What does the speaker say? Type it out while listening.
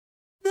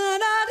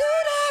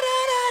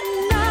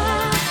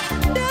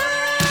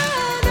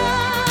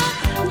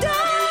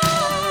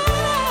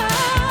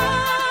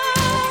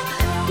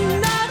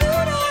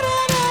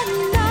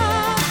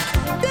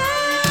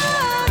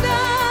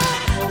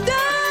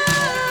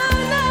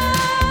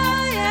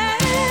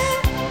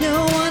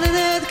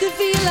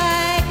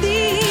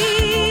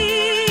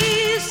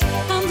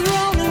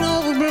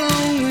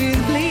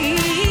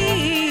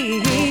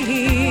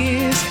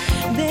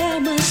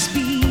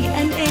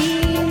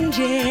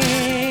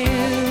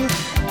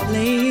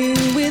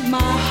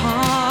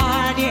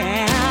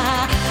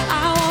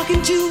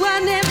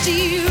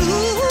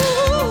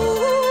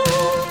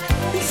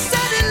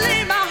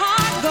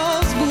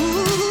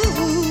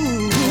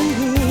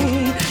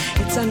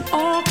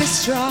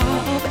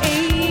of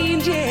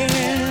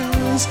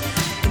angels,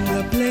 and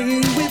they're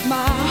playing with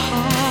my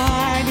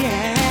heart,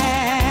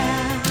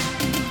 yeah.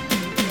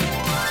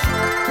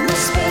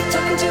 Must be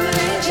talking to an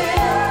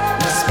angel.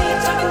 Must be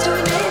talking to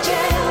an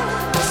angel.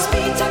 Must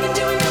be talking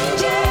to an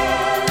angel.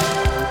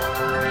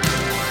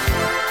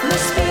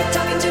 Must be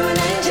talking to an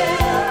angel.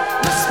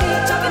 Must be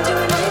talking to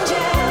an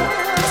angel.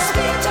 Must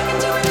be talking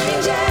to an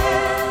angel.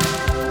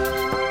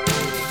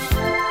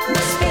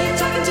 Must be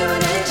talking to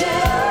an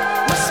angel.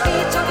 Must be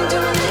talking to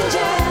an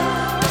angel.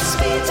 Must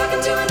be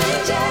talking to an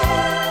angel.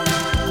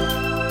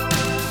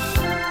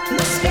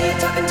 Must be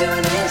talking to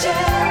an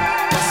angel.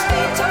 Must be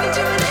talking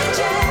to an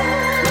angel.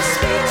 Must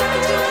be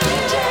talking to an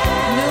angel.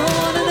 No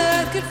one on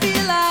earth could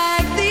feel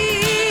like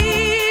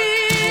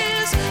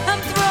this.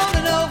 I'm thrown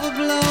and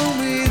overblown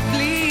with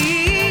bliss.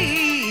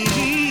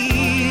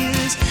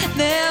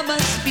 There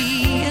must be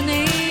an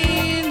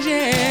angel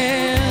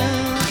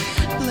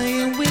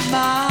playing with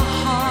my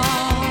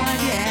heart,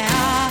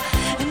 yeah.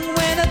 And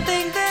when I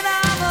think that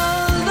I'm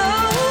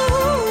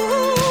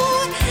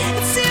alone,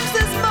 it seems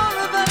there's more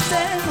of us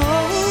at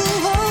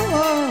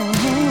home.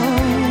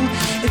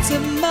 It's a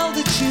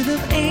multitude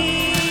of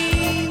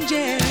angels,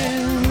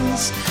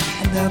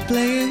 and they're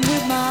playing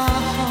with my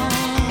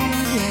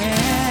heart,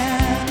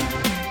 yeah.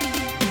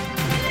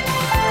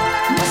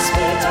 Must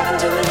be talking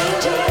to an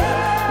angel.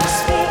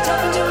 Must be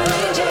talking to an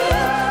angel.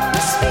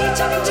 Must be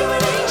talking to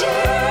an angel.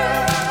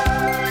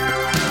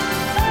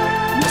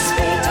 Must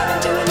be talking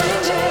to an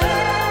angel.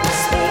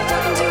 Must be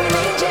talking to an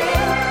angel.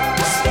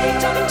 Must be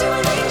talking to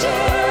an angel.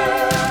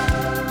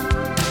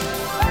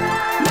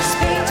 Must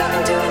be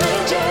talking to an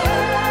angel.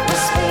 Must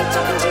be talking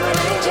to an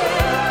angel.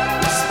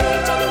 Must be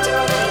talking to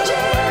an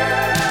angel.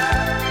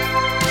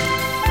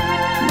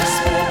 Must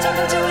be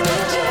talking to an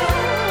angel.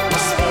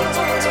 Must be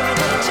talking to an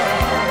angel.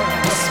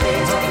 Must be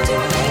talking to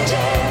an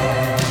angel.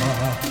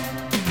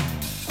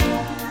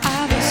 I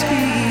must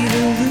be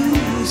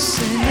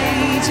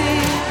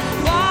hallucinating,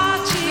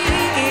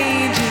 watching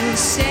angels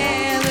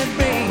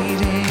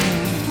celebrating.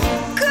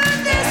 Could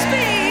this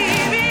be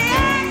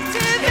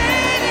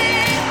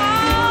reactivating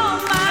all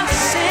my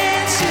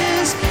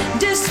senses,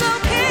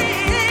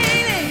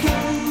 dislocating?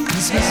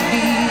 This must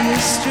be a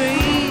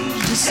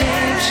strange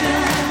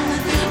deception,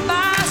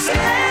 my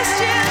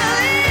celestial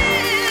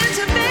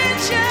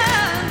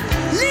intervention,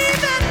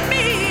 leaving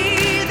me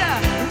the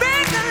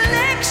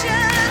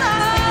recollection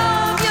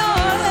of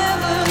your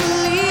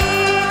heavenly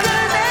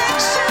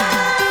connection.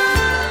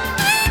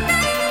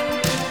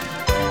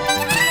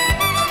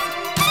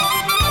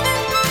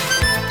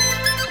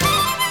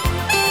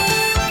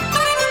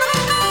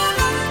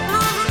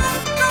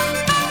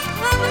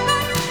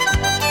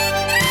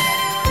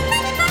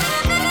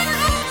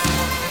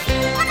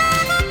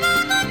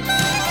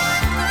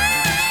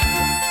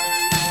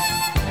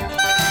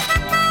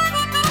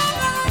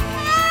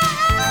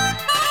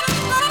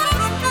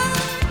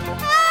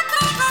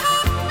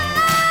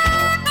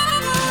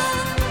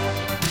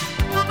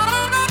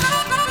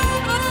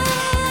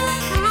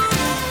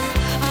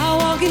 I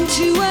walk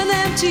into an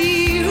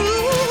empty room.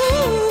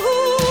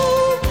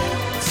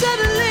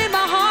 Suddenly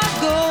my heart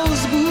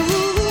goes boom.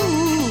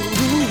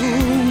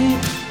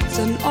 It's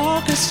an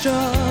orchestra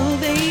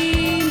of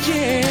angels.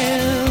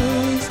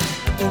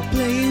 They're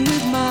playing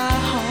with my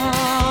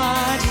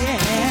heart,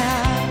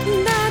 yeah.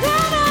 Na na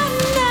na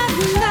na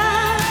na.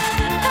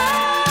 Ah,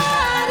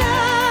 da,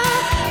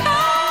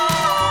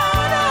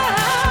 ah, da.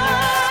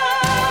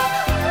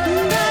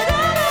 Na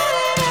na na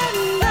na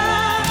na.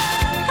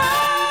 Ah,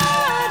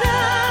 da,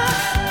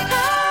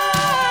 ah,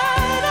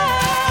 da.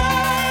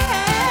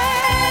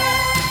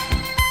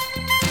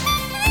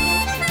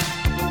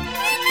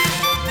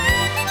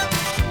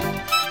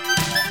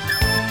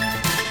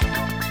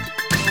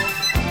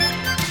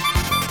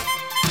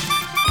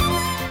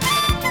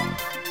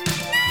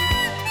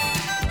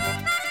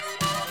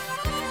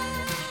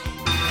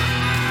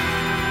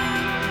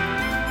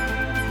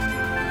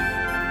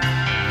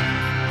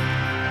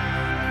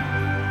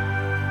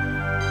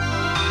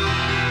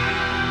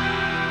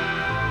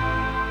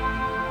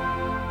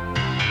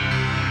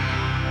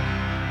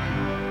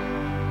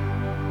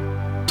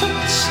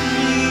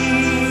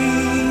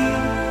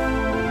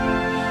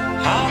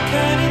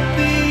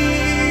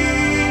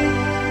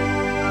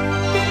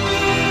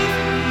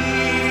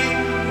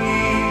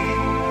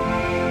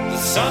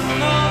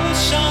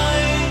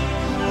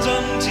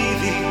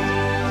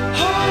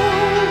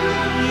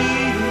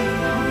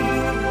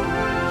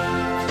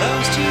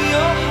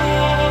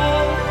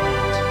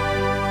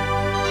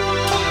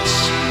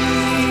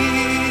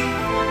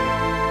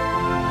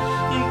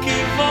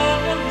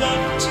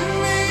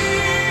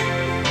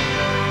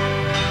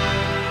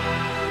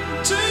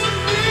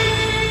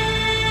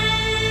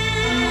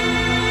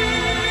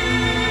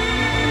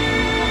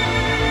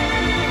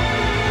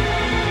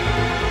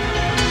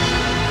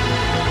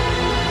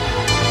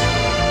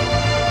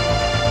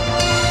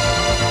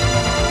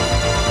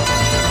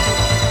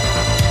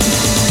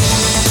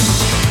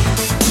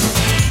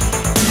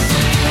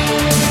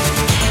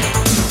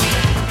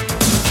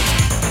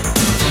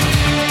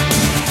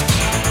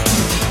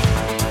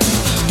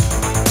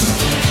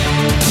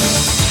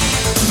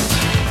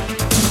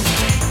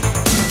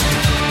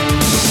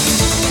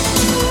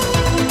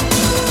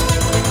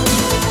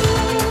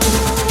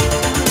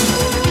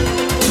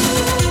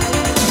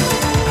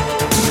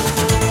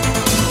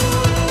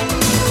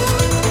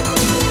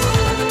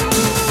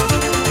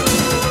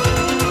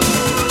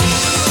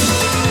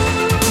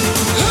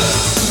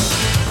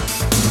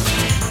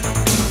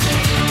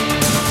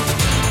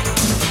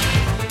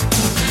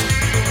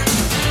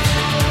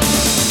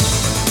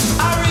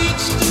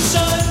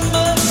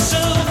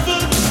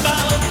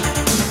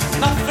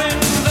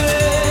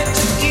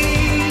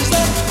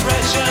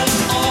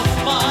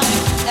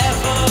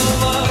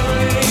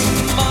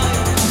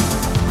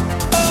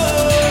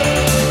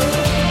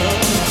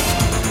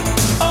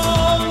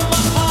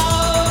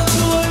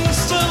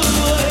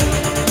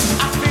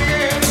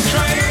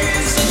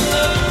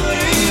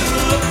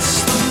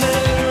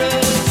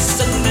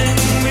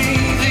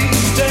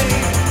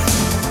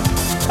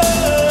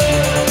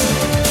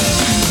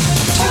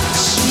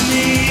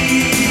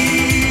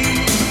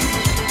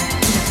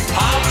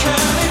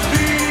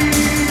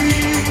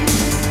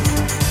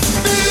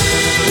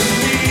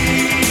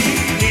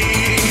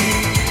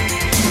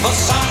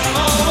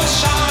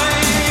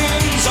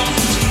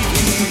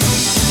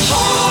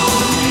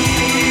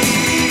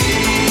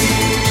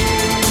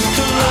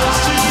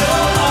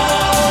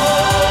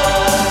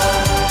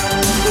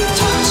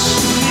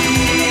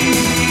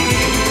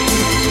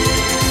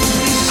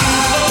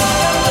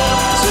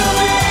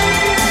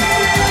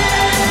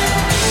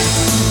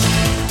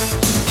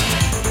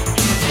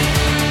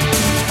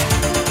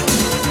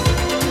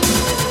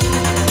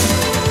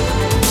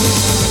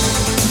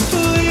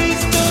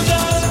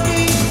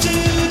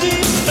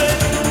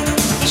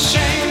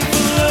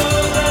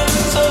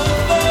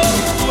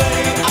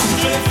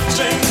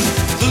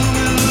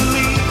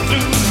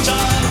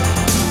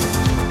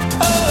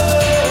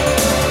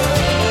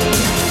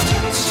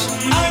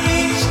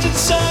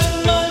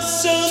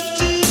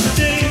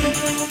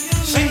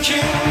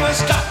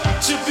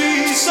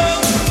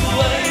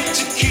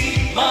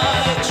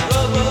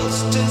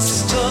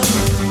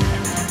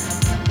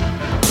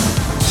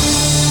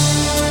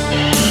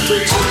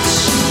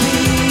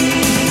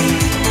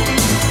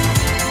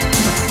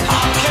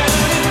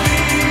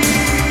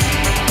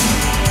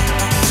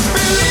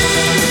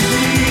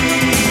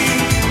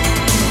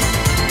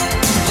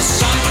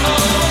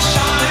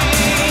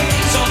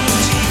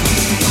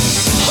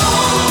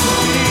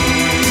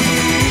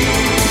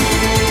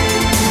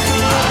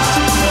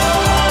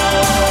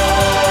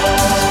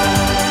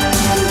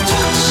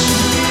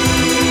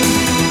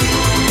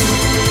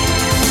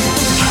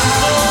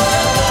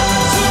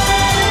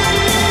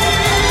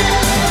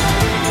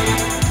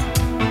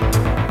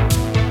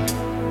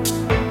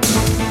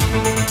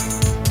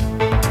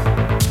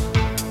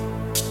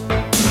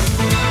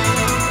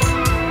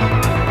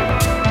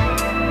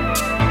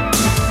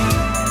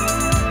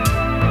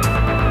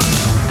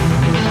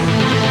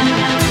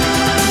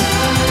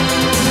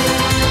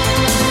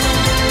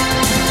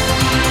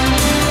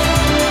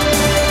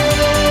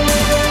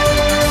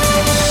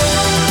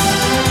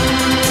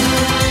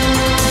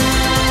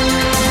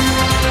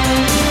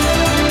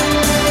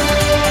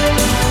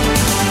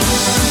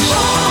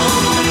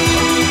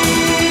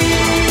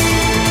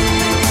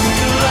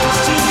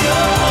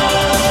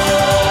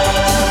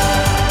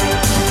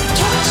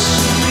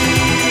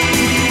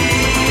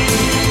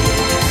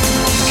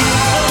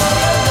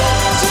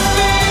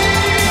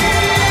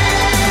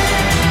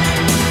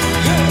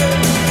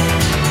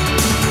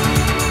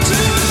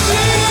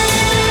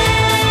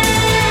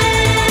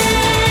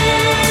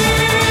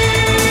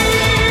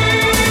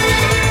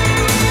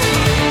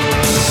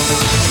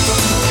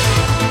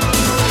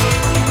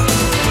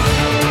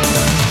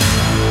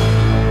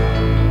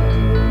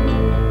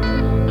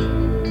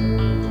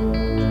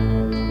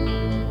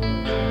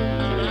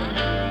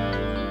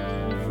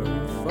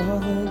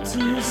 heart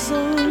too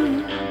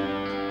soon.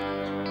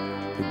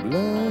 The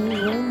blood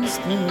runs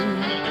thin.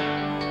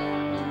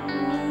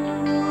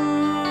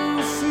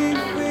 See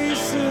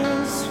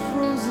faces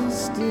frozen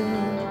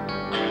still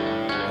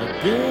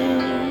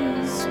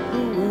against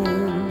the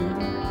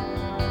wind.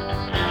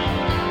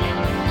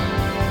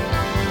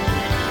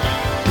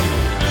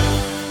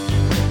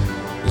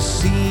 The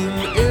seam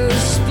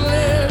is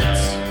split,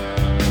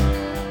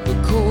 the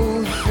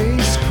cold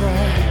face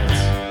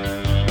cracked,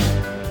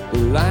 the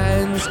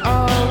lines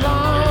are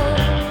long,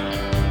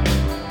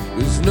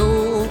 there's no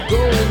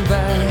going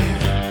back.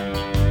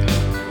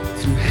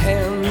 Through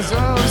hands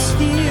of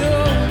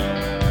steel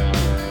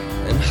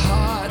and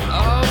heart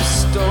of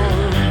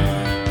stone,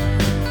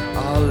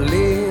 our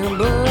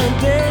Labor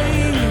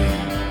Day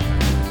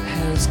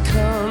has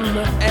come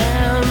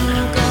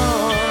and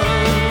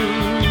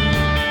gone.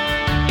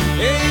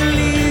 Hey,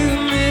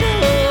 leave me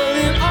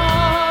holding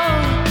on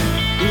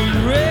in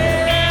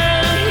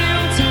Red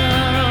Hill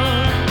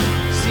Town.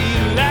 See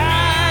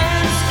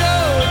lights go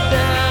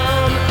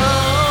down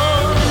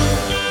on.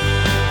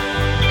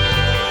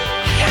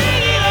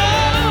 Hang it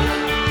up,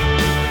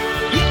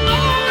 you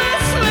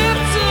always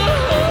left to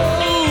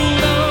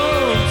hold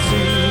on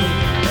to.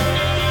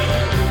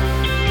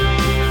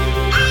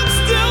 I'm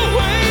still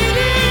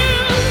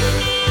waiting,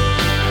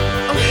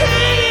 I'm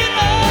hanging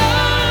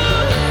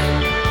up,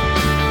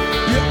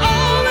 you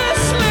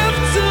always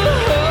left to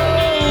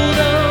hold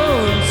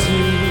on to.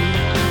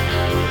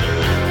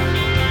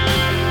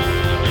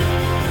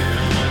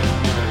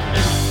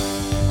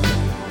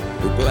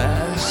 The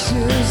glass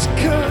is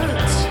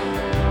cut,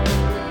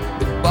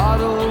 the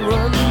bottle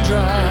run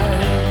dry,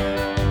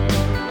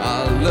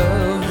 our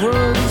love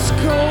runs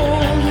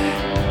cold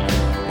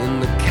in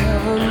the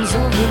caverns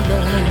of the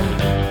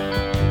night.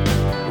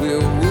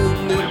 We're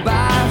wounded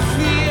by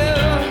fear,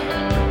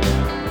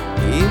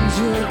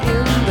 injured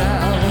in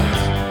doubt.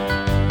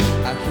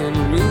 I can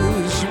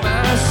lose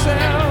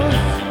myself,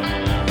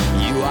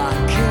 you I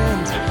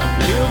can't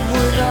live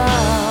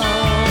without.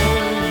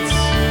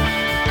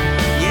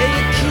 Yeah,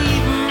 you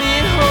keep me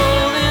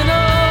holding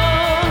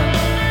on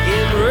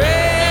in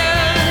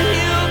Red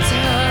Hill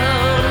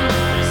Town.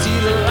 See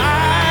the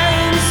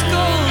lines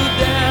go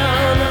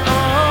down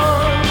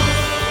on.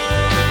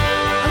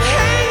 I'm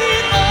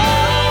hanging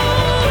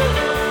on,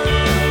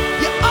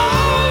 you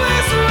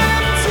always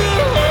left to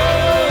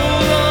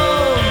hold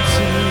on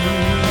to.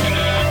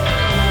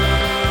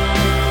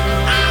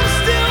 I'm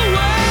still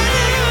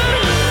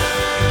waiting,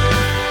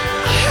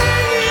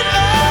 hanging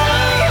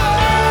on,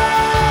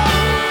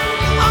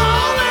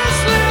 always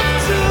left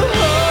to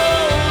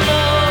hold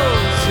on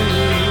to.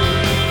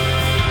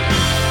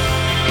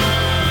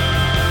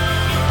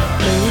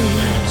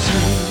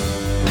 Angel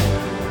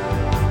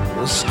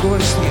will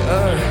scorch the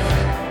earth,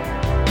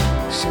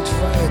 set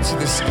fire to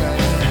the sky.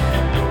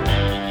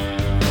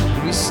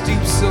 We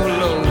stoop so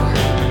low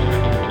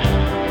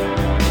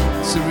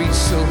to reach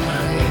so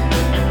high.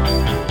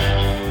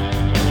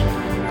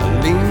 A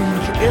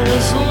link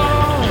is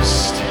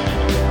lost,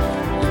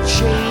 the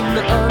chain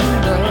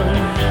undone.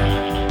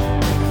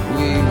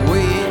 We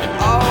wait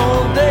all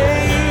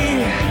day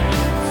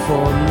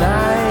for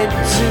night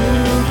to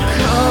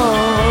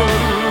come,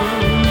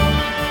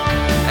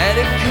 and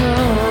it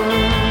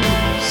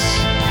comes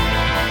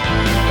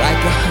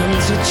like a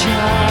hunted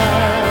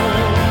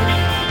child.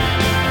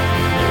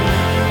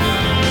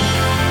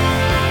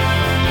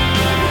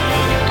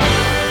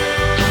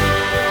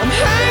 I'm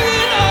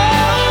hanging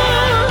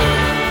on,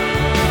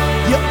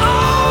 you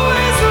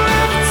always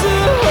left to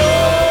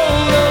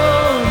hold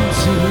on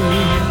to.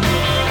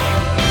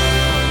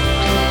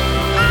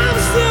 I'm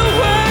still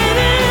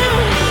waiting,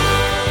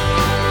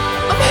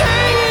 I'm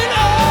hanging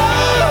on,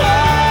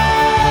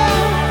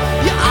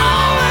 you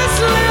always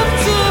left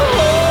to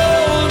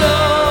hold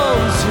on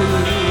to.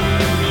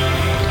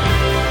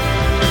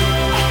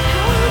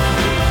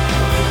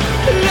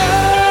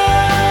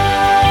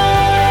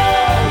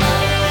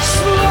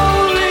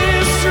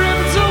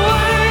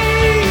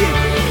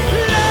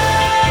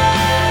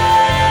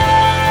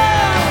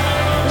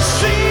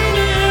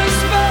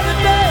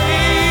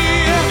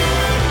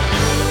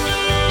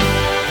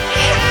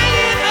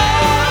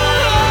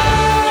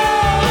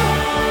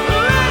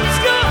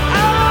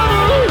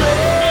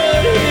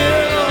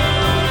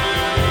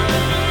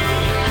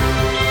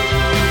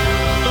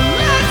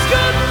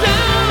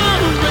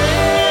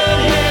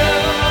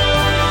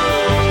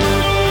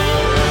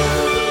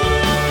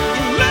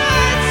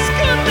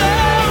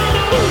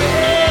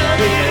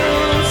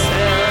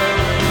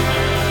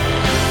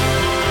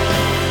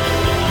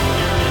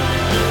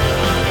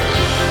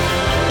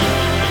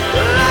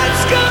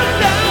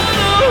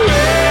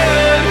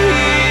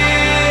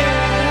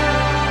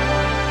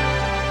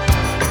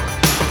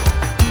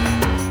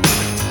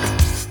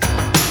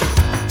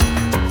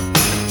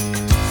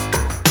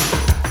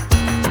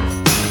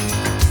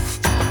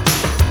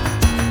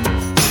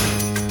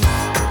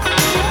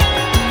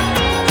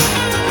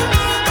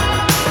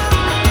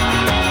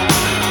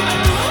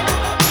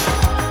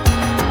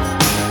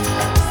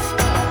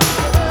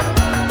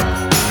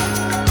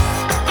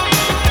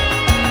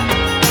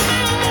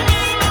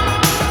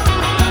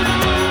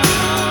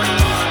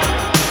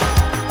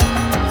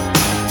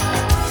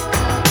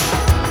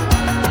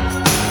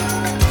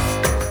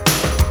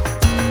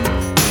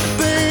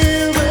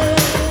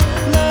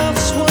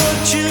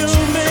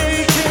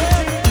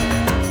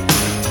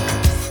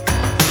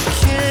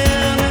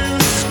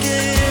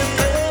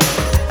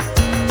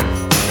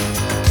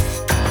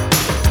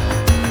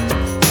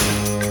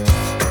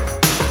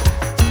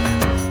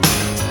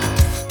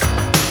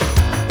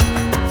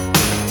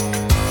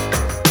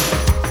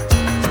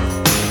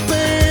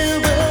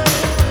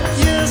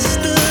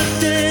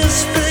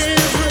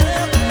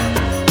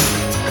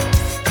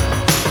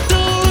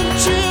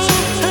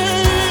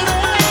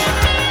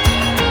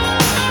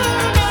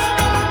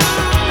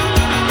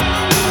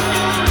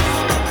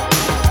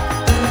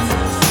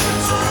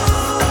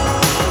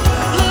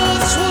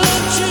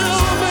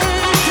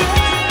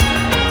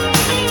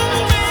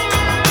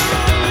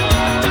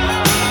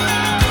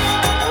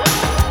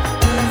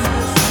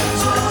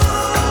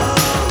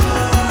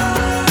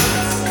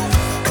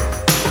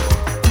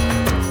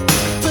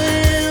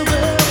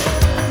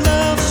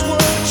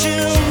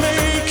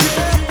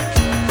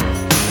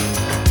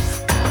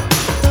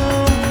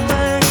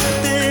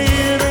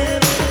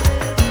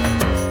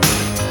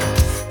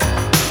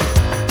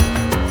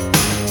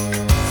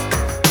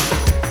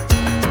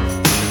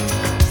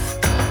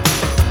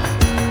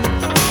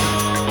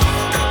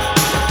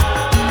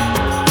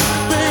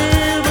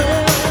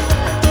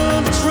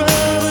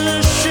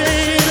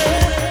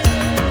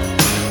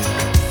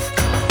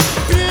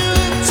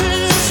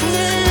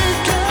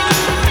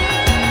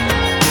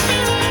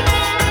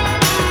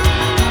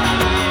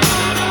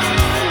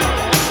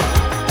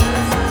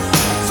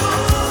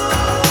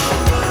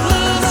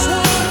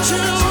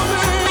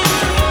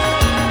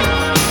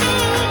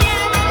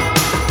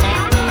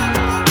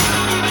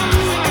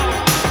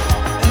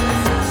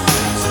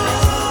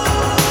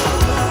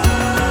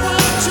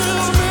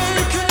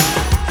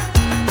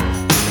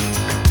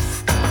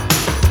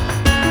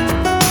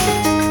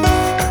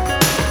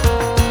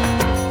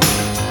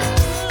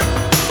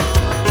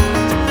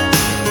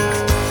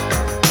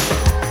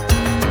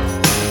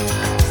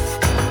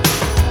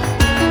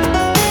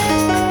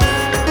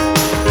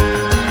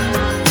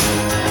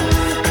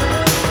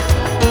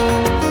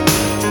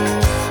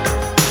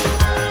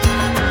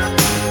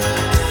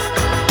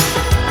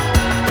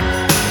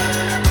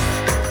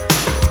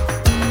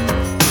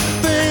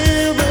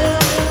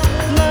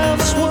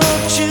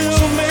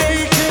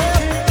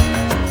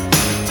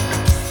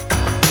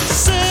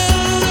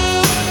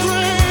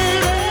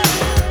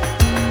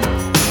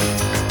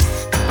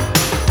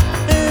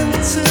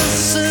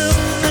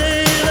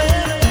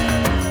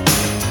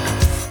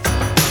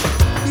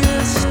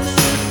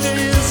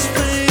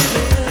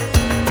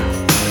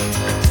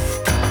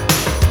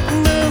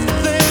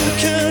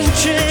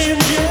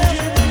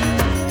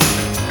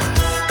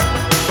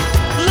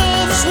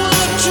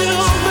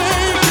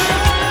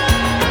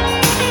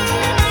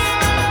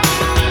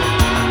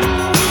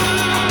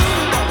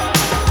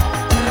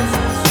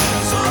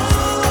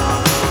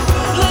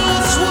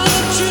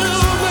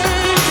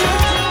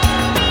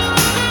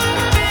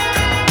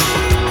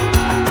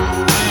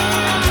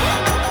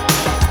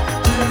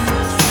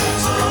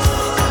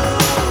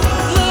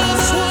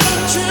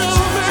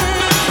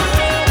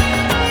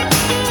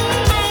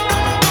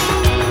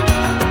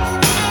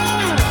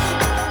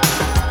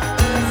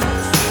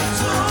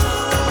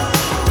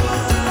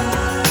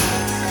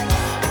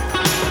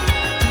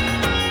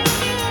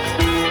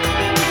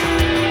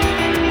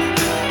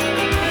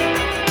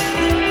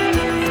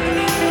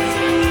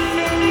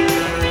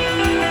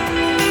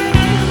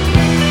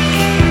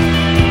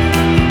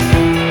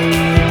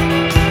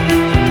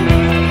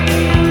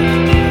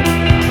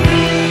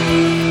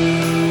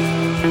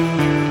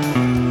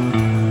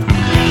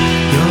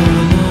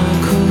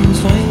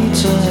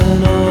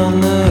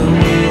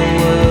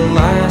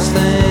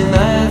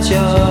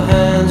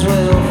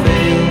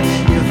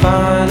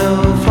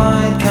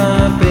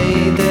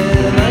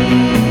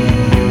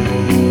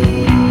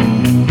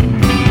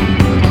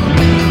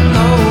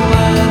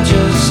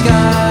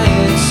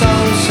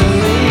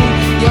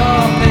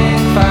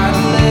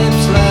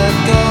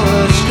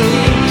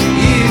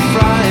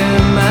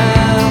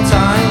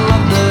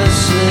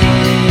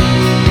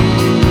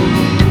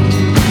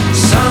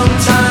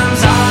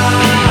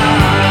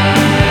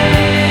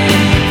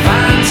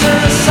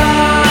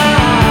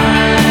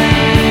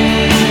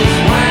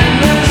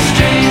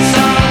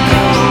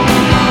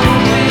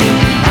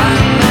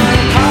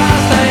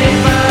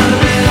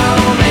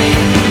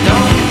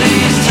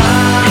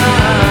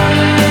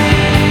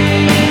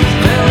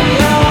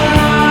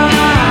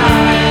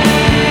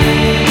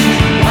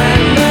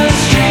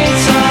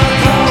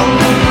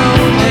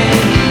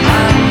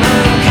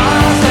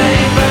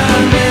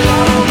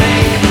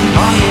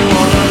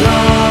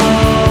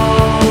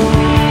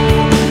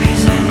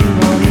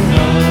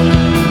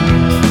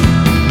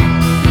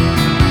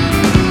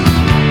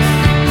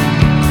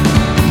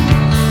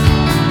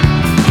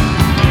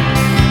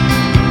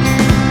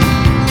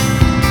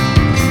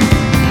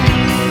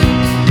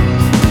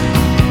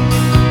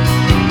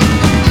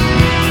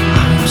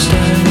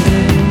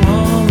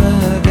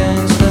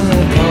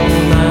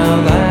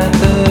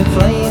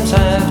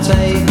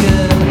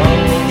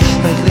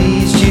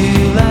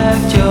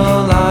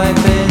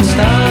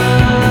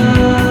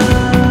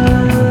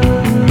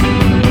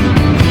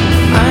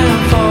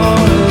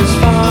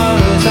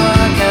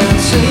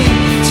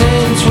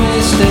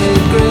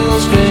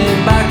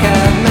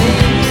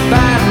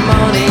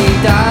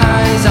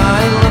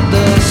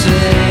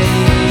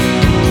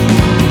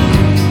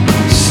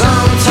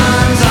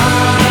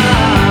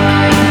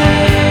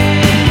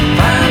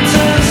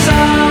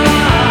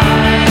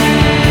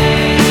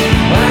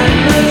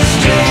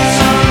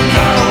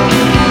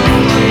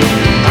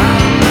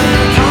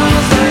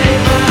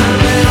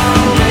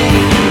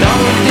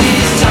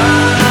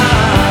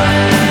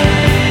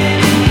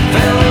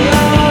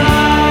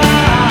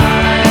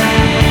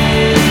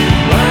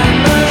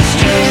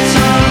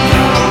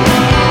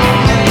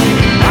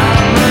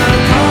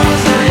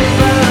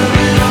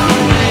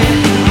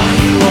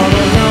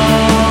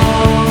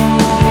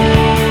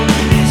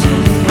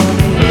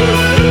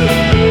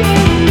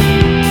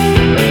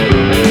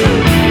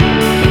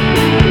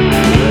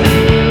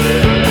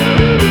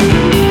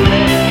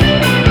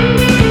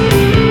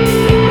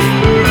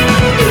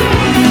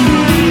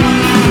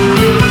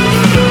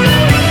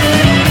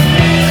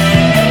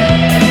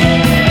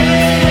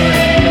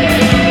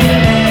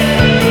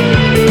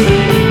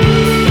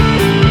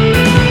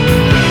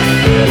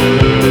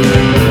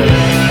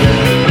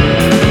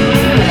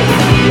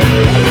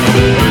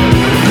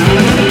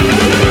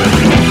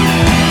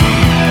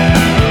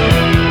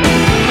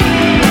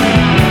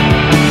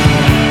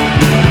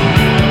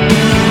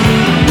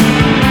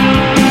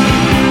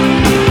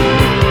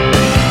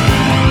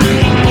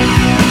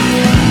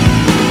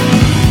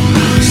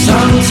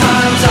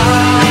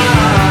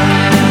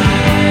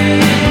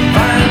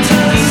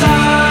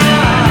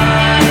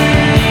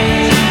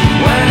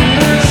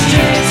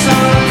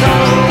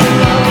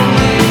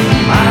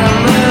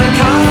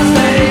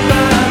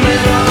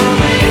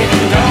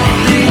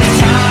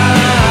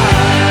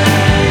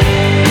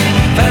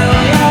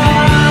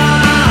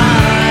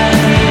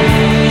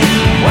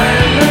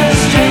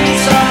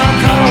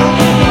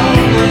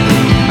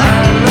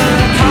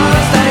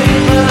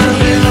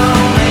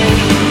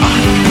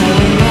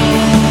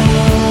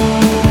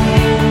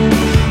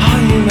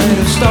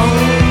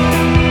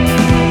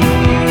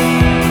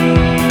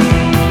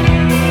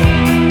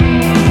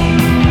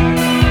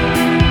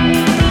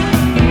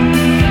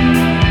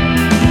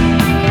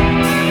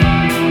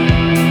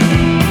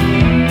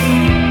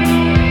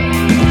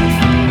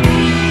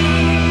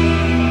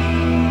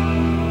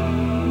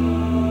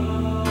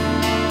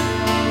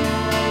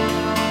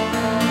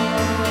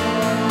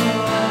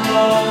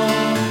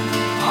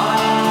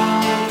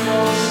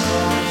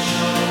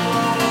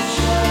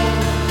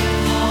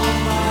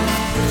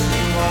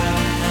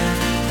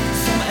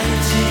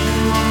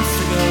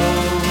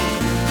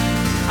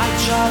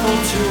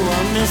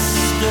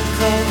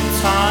 mystical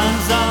time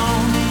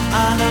zone,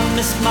 and I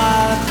missed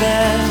my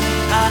bed,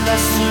 and I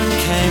soon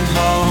came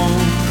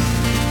home.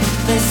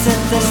 They said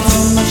there's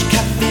too much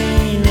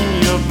caffeine in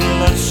your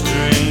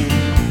bloodstream,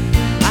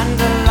 and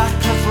a lack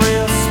of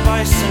real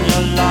spice in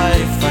your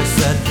life. I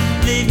said,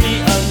 leave me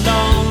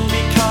alone,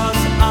 because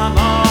I'm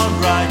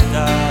alright,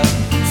 Dad.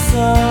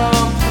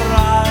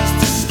 Surprised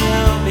to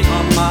still be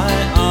on my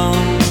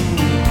own.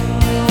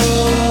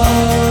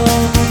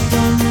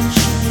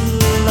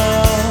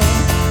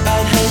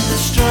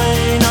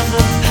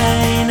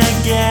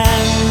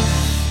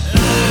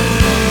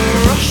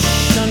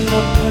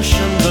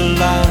 Pushing the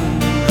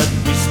land that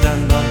we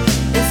stand on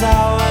is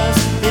ours.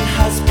 It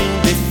has been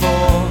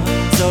before,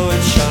 so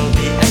it shall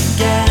be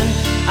again.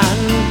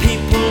 And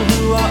people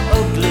who are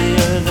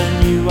uglier than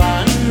you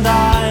and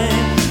I,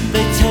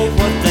 they take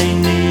what they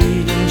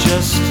need and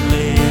just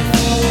leave.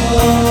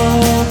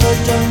 Oh, but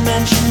don't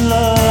mention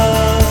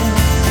love.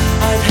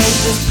 I'd hate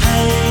this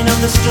pain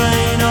and the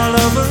strain all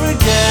over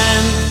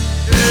again.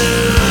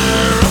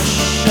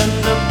 Rush and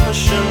the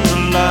pushing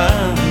the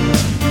land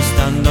we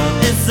stand on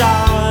is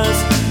ours.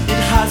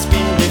 Has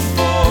been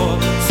before,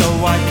 so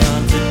why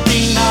can't it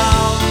be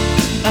now?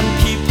 And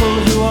people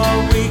who are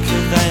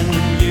weaker than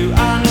you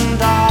and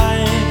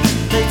I,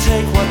 they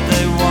take what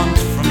they want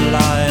from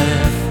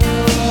life.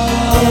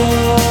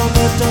 Oh,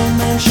 but don't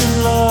mention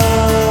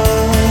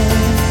love.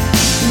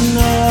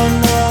 No,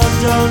 no,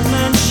 don't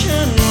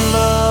mention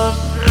love.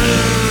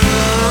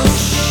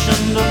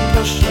 Pushing the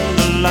pushing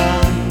the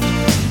land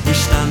we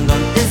stand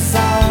on is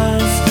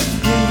ours.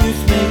 Your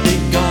youth may be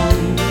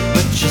gone,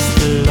 but you're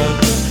still a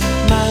good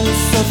man.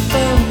 So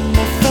phone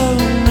me,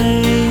 phone me.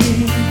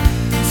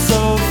 So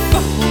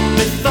phone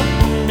me,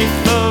 phone me,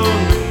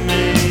 phone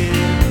me.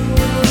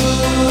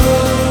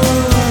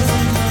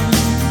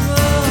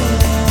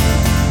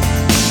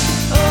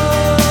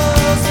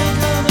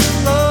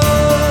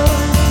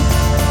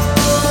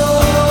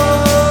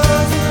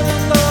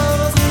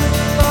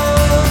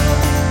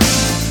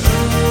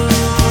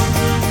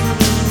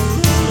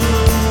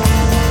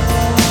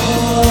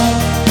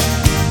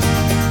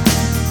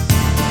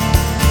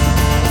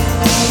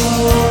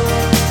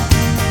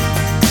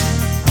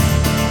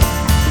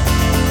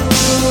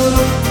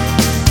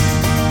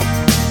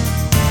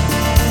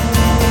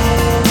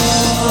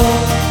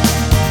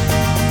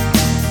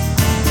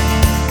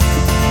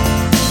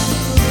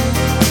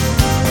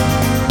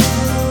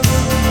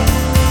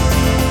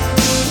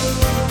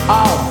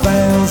 All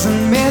veils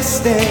and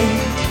misty,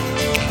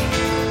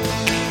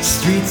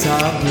 streets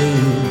are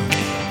blue.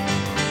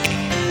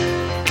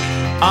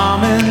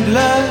 Almond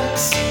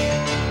looks,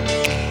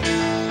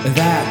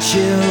 that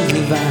chill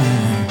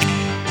divine.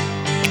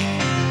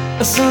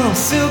 Some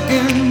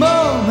silken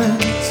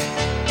moment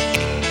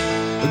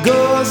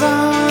goes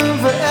on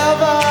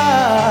forever,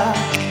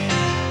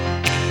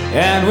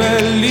 and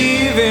we're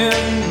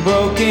leaving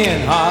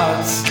broken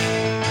hearts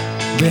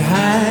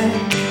behind.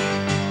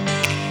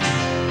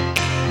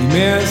 You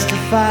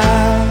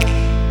mystify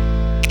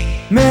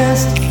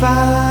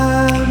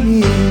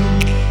me,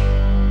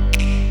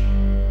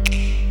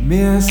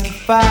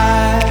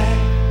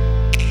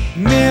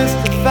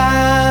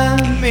 mystify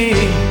me.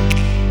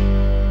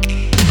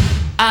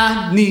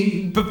 I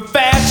need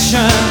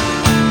perfection,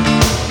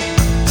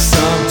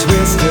 some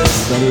twisted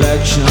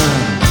selection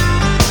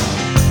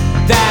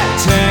that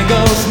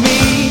tangles me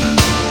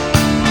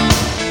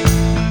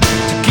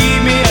to keep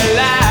me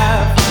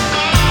alive.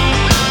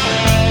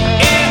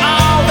 In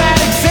all that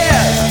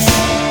exists,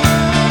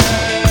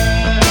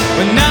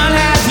 but none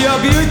has your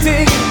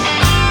beauty.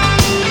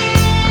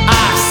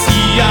 I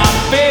see your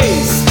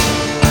face,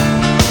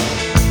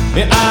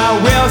 and I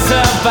will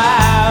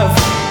survive.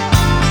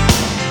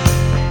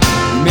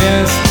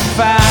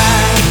 Mystify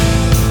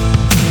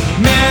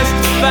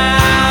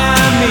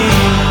me,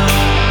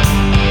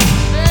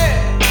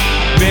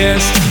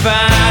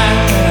 mystify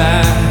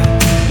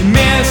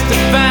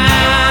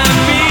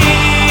me.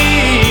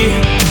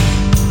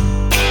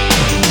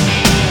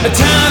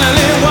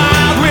 Eternally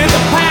wild with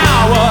the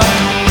power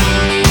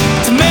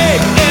to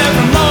make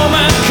every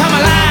moment come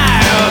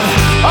alive.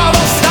 All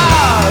those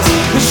stars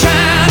that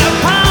shine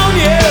upon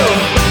you,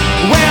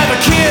 where they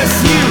kiss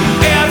you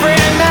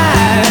every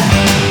night.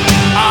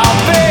 All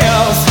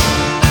veils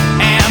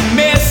and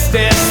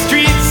misty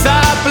streets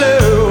are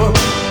blue.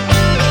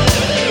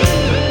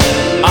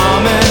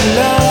 Almond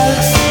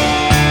looks,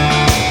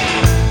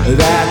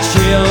 that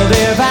chill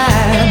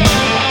divine.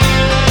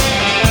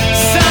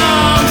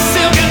 Some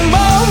silken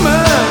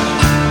moment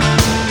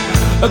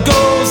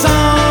goes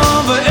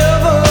on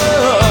forever,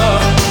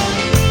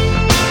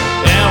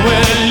 and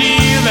we're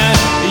leaving,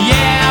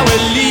 yeah,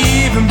 we're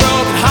leaving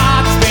broken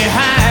hearts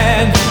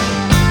behind.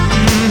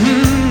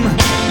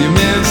 You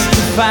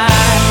mystify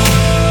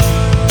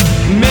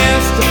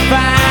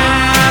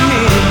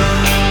me,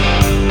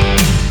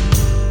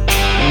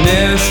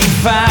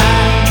 mystify,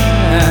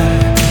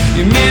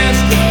 you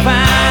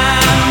mystify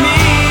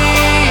me.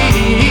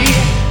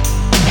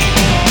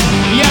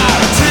 You're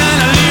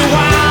eternally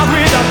wild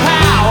with the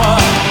power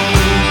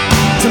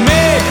to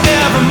make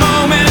every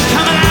moment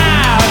come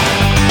alive.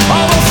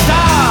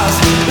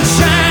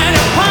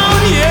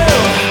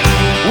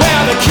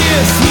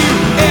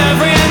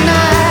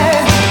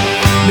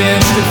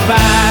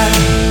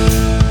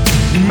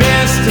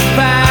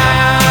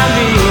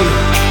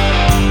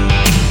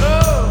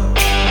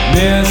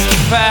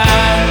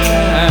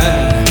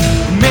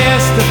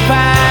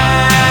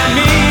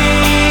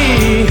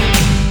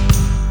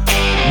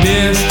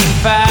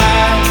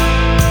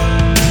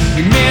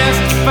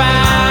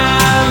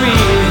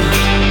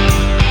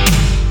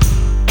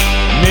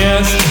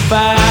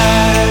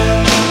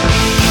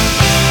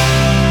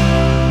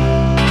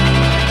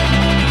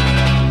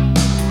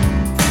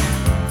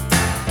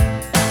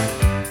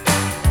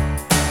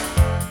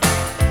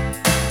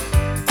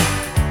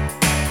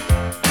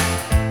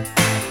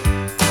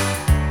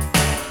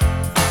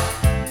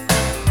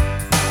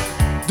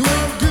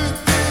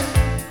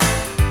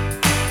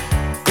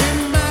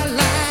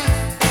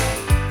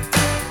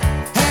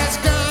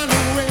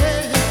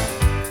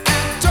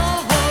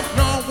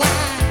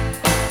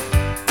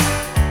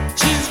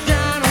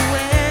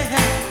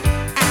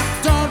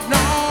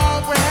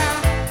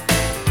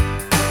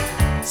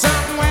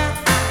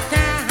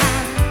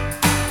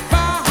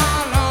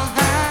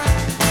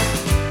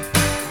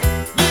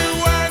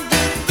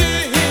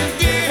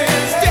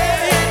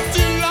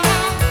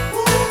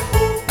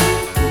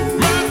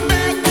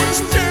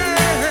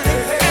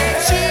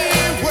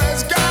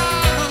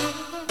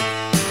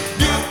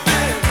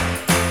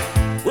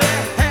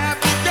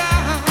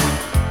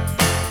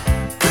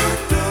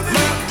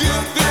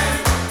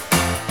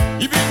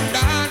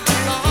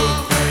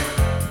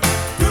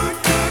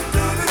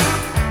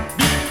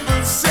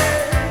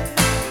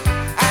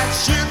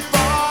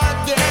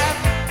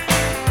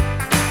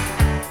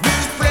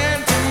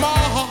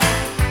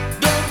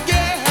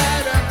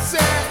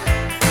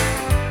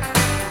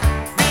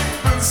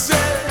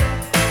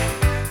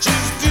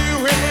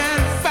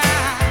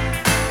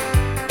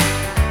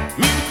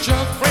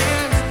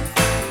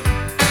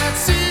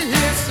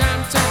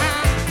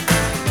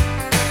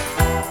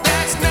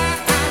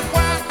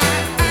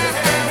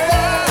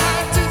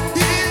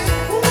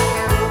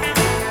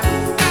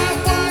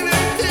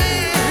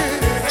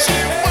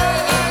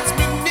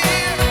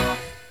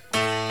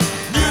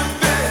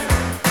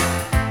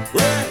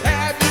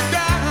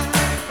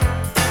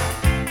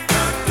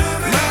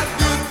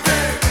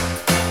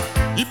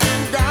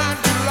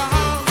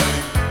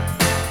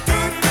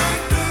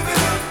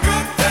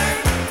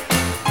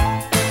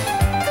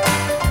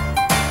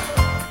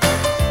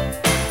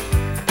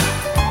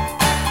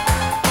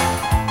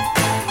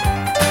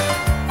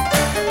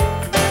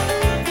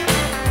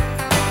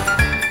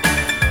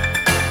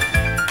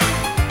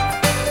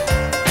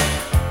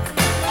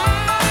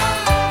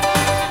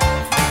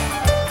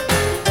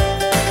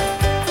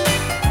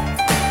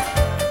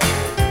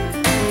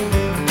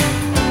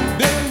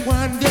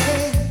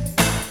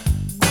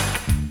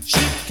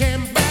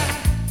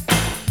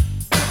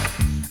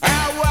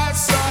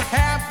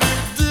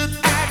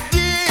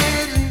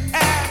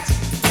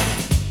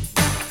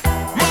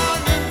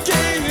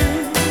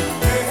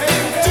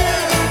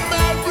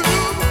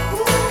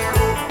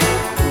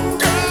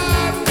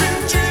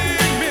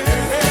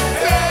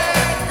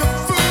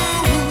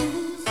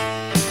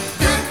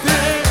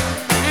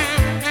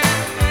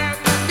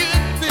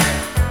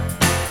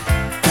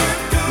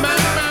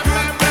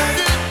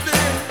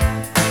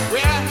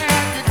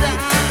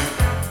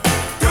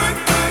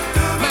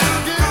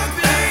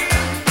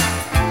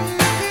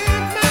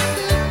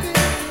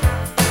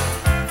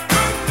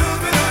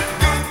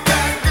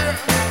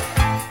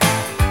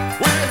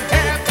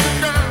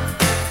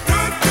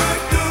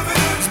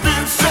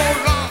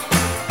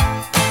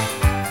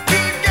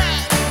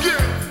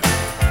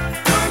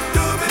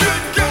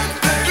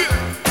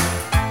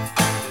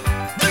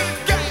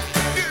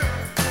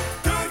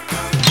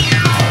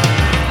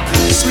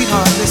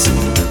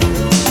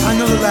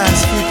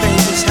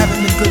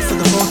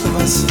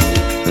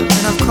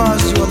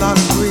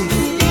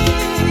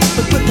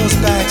 So put those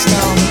bags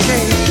down,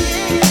 okay?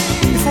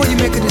 Before you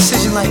make a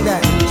decision like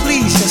that,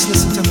 please just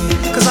listen to me,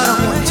 cause I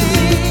don't want you to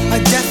leave. I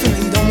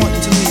definitely don't want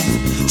you to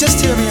leave. Just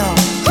hear me out.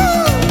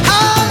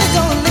 Honey,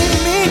 don't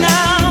leave me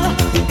now,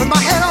 with my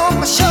head on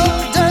my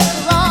shoulder.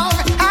 Wrong,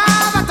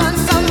 have I done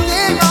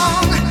something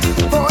wrong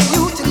for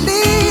you to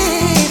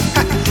leave?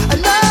 I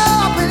know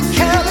I've been a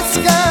careless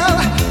girl,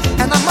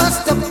 and I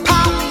must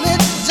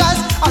apologize.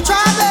 I'll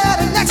try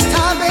better next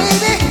time,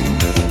 baby.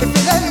 If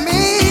you let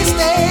me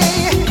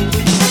stay,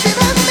 if you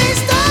let me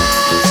stay,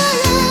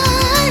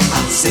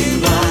 I'll say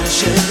what I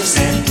should have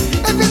said.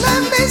 if you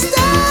let me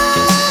stay,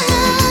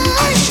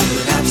 I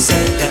should have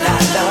said that I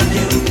love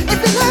you. if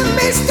you let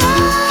me stay,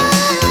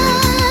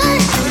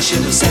 I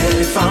should have said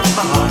it from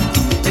my heart.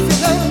 if you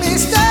let me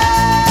stay.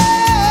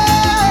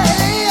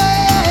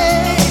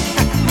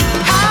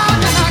 How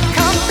can I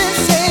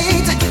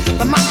compensate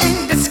for my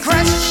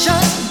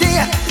indiscretion,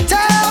 dear?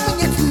 Tell me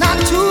it's not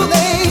too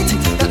late,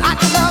 that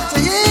I'd love to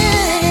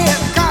hear.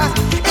 'Cause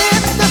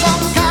if the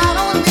wrong got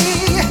on me,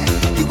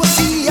 you will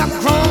see a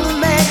grown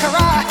man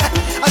cry.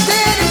 I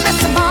didn't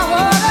miss my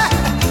water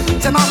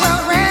till my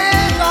well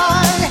ran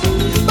dry.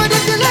 But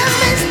if you let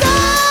me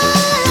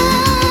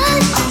stay,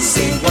 I'll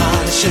say what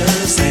I should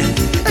have said.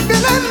 if you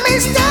let me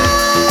stay,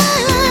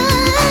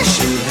 I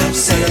should have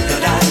said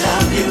that I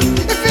love you.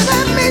 if you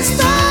let me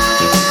stay,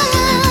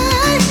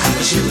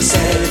 I should have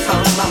said it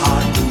from my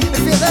heart.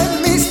 if you let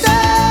me stay.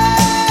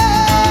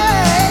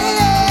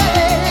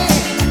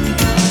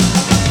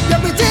 Your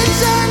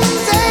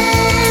pretensions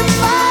ain't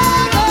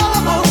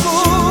follow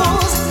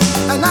rules,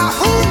 and now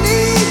who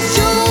needs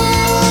you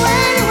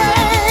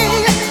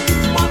anyway?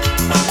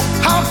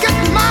 I'll get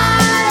my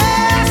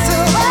ass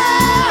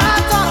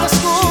right out of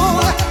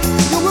school.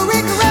 You will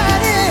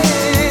regret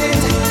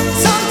it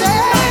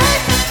someday.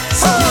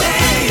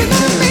 Someday. If you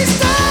let me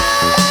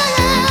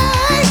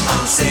stay,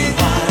 I'll say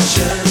what I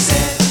should have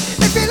said.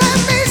 if you let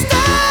me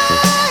stay,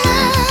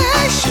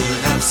 I should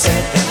have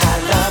said that I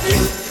love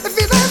you. if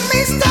you let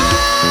me stay,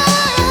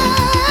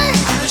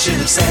 I should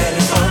have said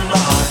it from my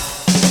heart.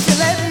 if you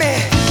let me,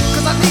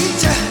 'cause I need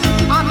you.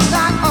 I'm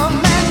not a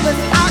man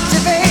without you,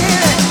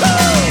 baby.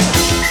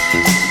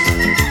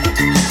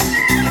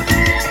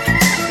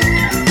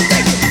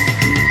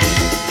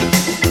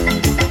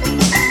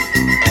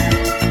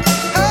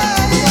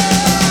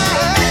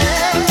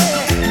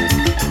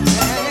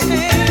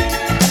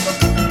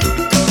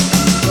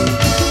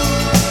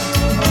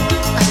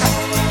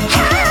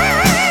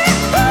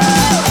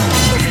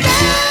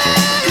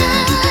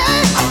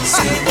 I'll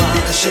say what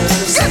I should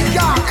have said. Good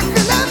God, if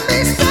you let me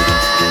stay,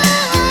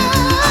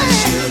 I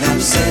should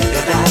have said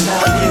that I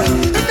love you.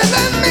 if you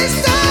let me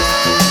stay,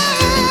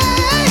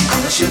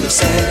 I should have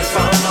said it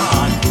from my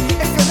heart.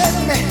 if you let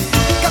me,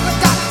 'cause I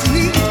got to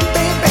need you,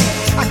 baby.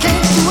 I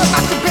can't do it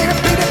without you, baby,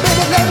 baby,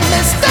 baby, let me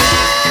stay.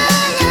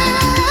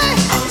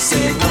 I'll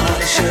say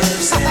what I should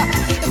have said.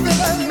 If you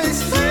let me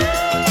stay,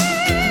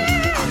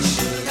 I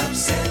should have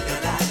said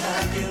that I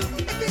love you.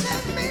 if you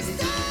let me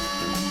stay.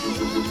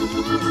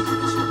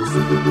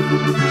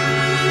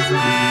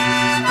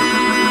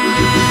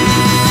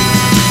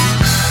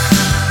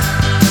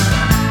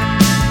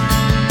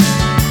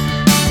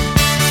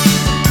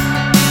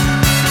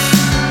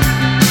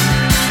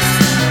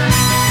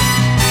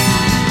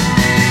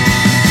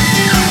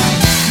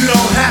 You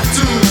don't have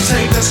to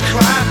take this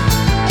crap.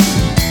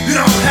 You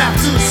don't have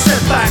to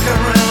sit back and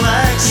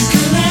relax. You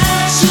can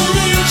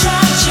actually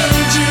try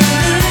changing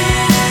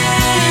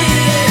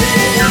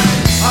it.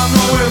 I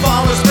know we've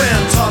always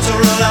been taught to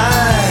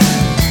rely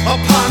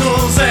upon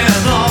rules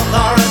and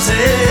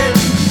authority,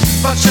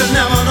 but you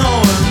never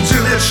know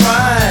until you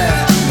try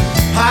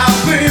how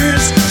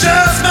things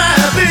just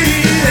might be.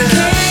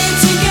 Came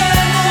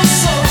together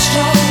so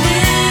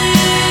strongly.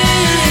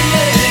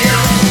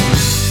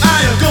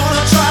 Are you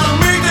gonna try to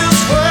make this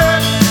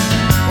work,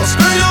 or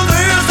spill your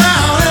days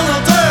down in the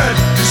dirt?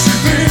 'Cause you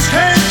things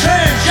can't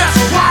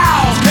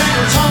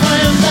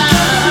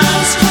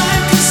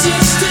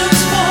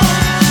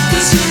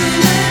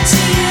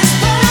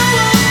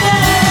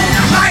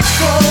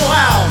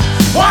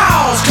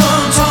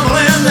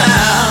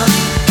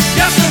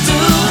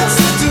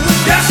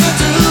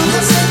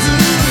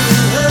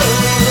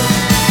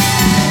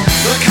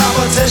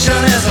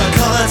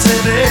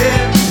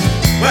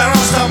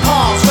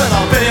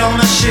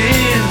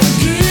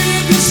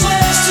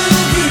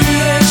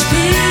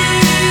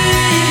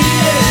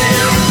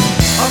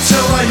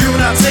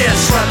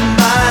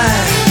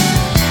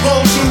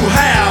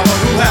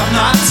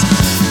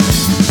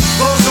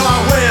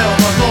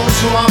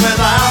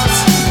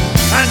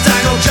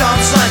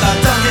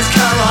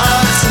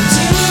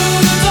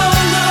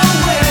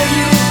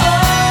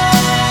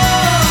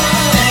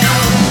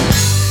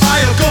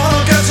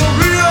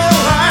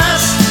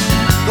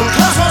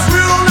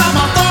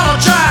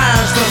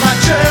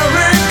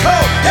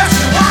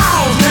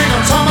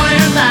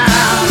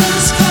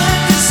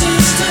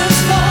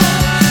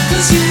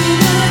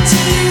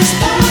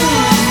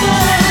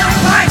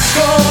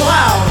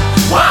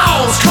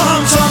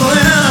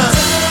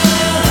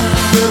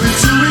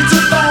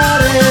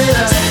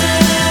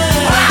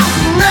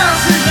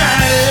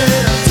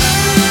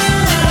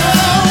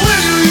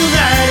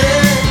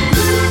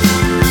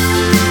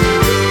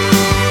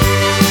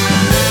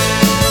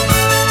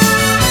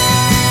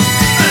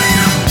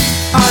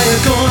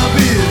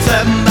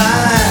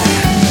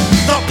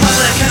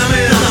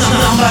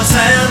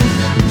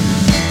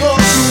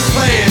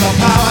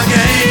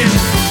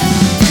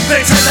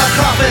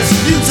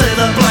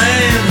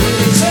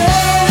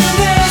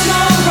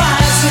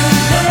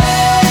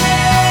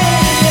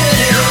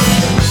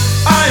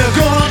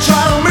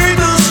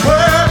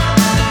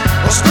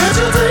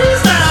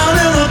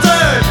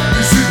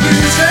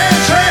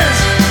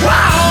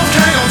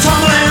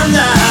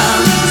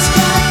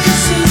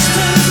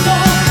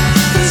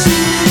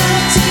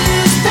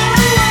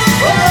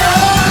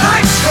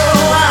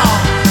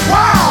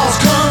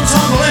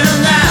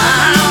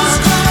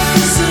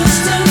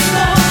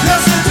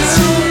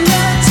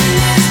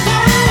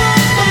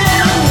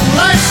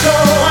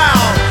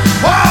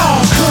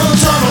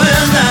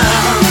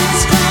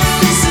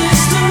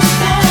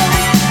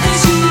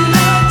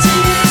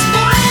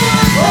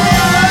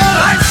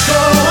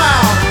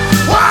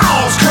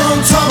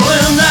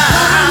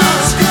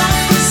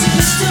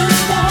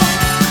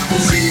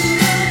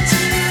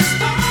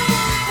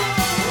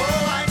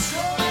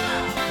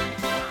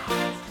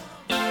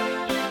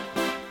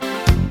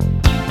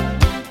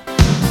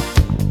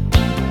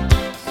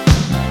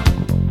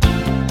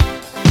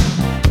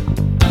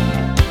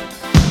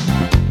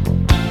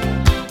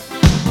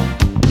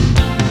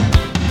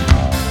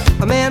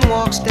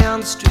walks down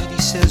the street, he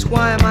says,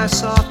 why am I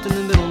soft in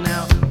the middle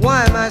now?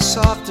 Why am I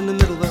soft in the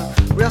middle?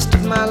 The rest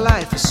of my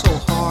life is so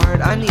hard.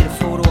 I need a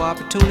photo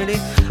opportunity.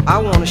 I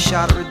want a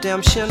shot at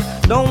redemption.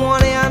 Don't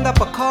want to end up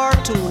a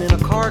cartoon in a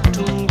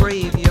cartoon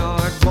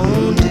graveyard.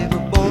 Bone digger,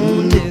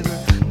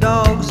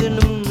 dogs in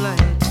the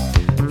moonlight.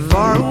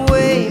 Far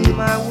away,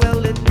 my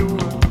well-lit door.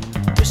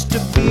 Mr.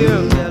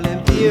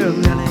 Beer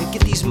Melly,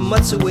 get these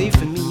mutts away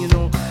from me, you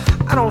know.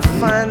 I don't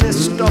find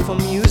this stuff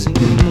amusing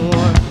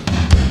anymore.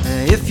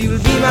 If you'll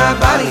be my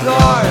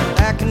bodyguard,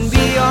 I can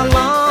be your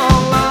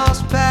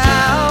long-lost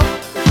pal.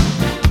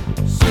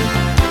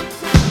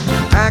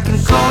 I can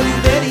call you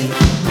Betty,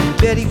 and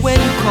Betty, when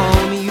you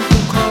call me, you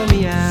can call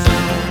me out.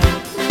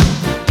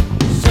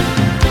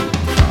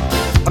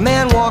 A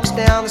man walks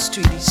down the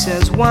street, he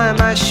says, why am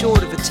I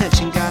short of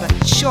attention? Got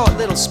a short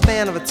little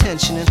span of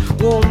attention, and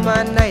whoa,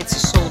 my nights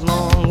are so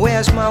long.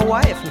 Where's my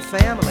wife and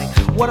family?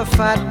 What if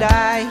I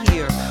die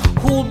here?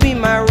 Who'll be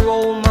my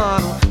role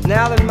model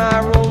now that my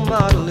role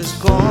model is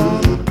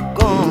gone?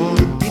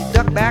 He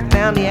ducked back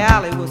down the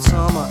alley with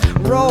some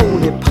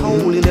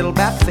roly-poly little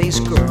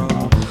bat-faced girl.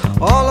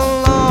 All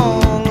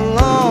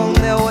along,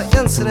 there were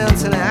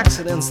incidents and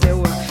accidents. There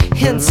were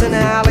hints and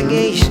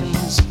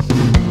allegations.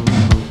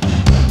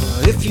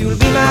 If you'll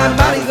be my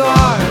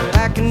bodyguard,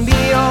 I can be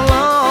your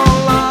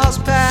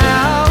long-lost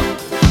pal.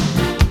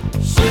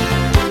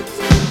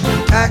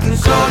 I can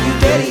call you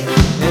Betty,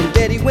 and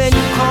Betty, when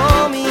you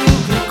call me, you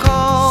can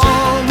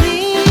call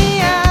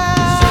me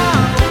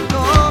out,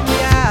 call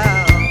me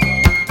out.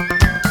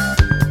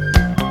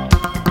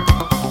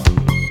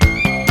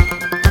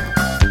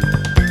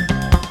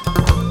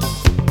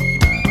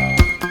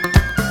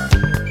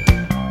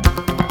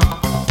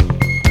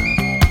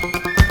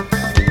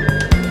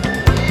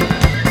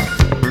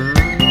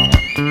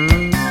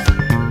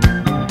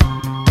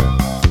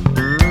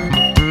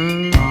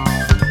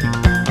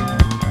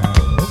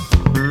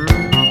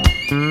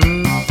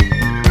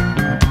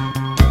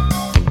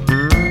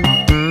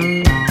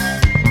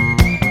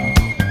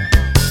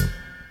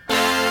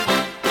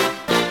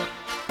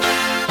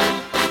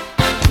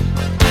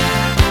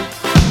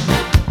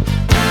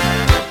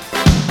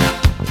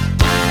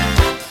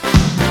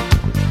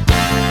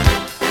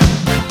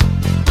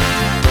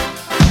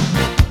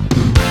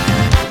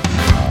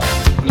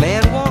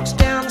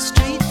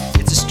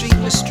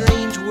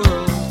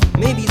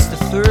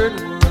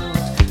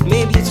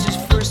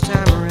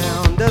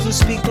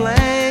 Speak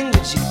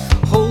language, he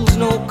holds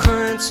no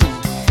currency.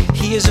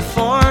 He is a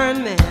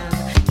foreign man.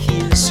 He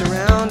is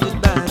surrounded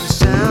by the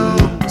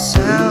sound.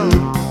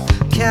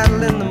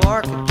 Cattle in the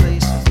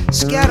marketplace,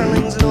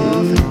 scatterlings and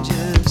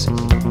orphanages.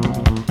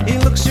 He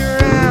looks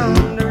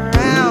around,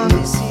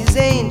 he sees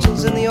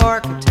angels in the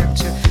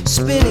architecture,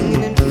 spinning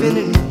in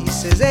infinity. He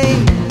says,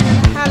 amen,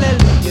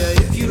 hallelujah.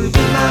 If you'll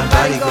be my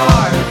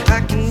bodyguard, I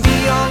can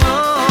be your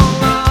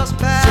long-lost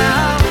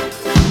pal.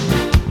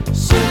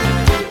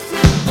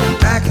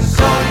 I can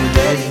call you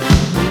Betty,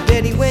 and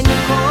Betty, when you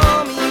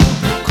call me, you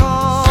can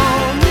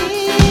call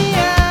me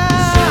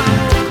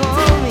out,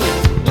 call me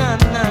na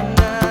na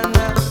na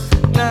na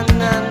na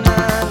na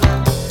na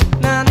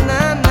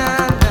na na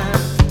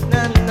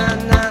na na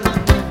na na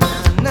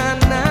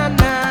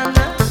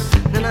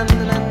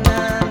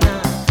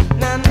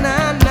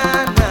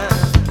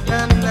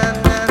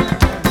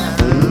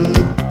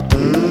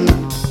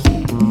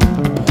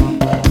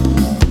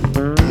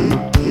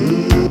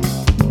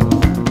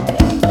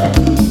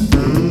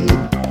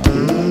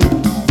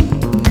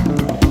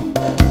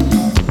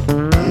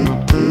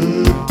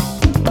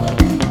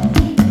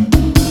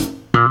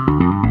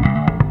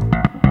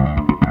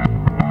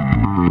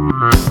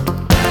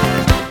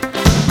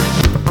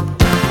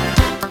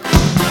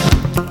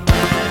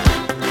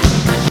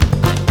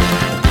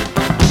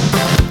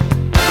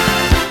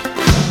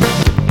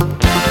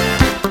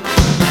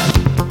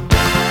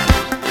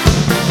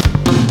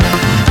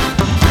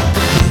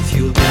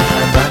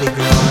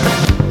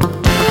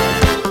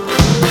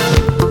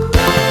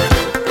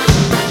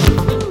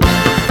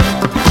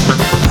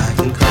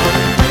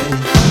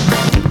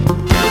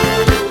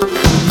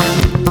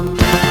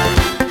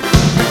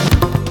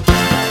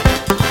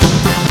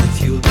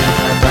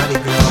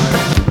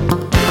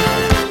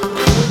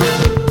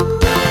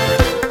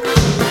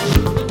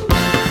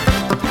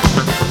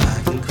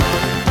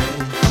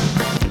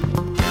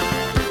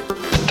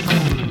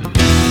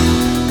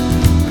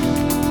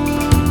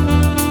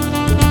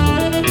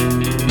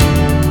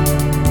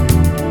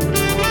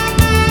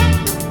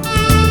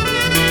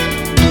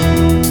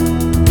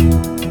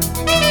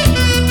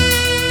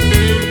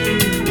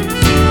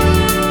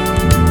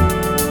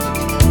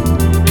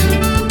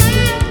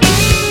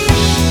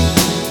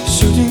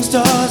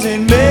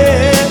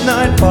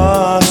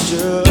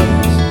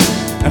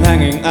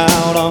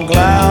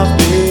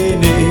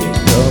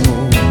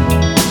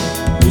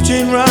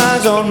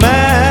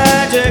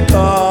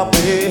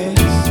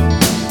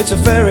It's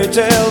a fairy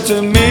tale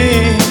to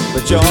me,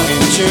 but you're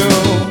in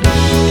tune.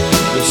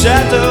 You're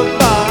shattered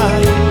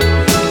by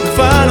the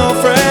final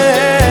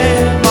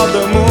frame of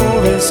the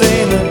movie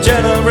scene that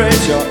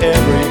generates your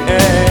every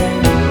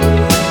aim.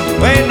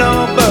 You ain't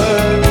no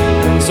bird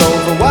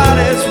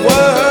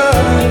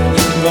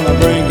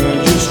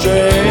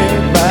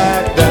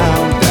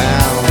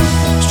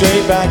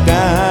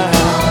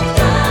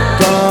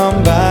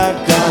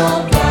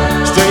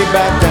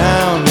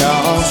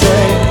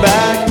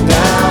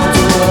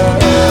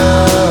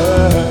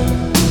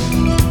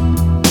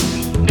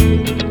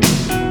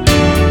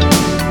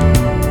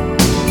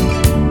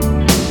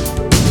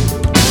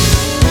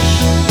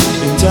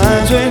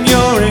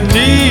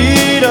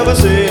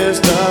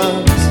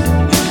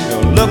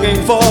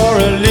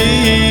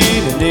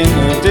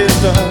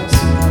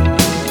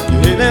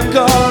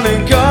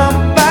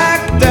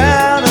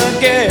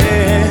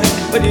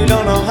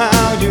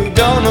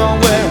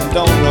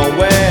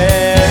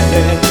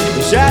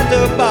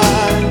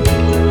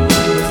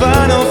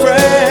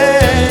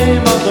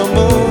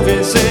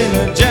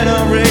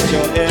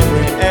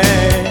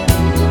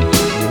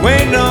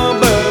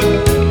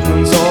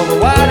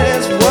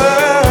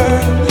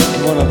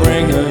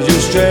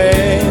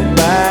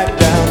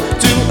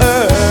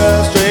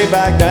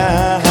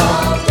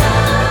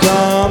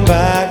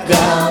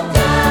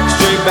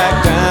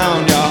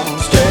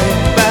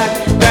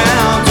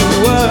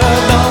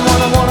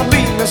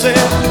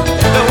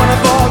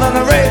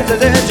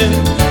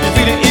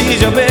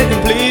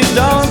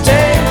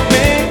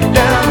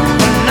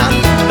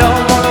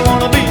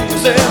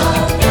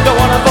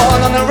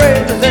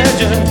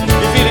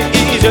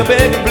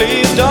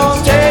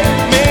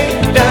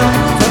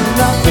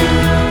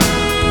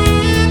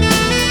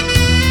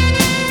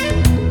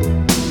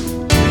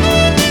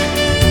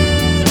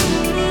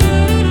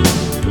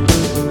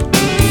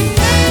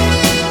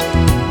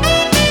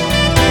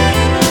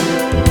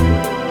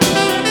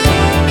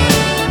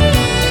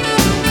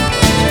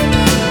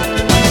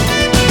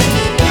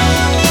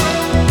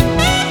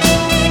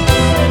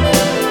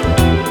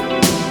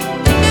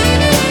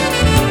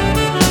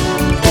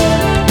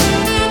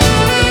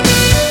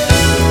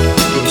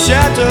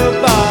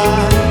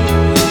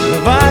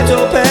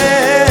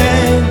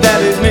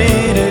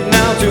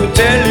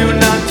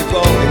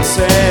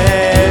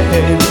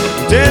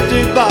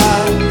by.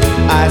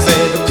 I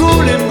say the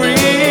cooling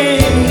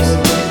breeze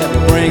that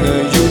will bring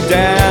you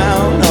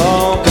down.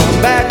 Oh,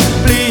 come back,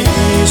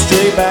 please,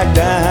 straight back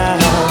down.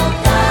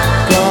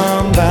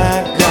 Come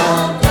back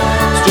down,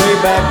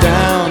 straight back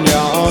down,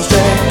 y'all,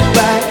 straight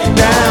back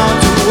down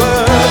to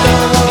earth.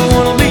 Don't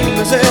wanna be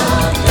myself,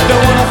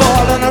 don't wanna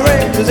fall on a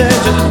razor's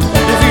edge.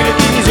 You feel it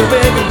easy,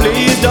 baby,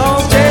 please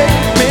don't take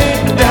me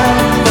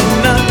down for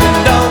nothing.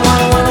 Don't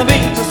wanna be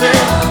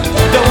myself,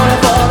 don't wanna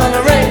fall on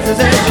a razor's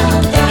edge.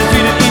 You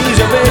feel it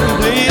easy, baby,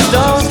 please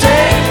don't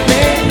take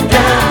me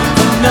down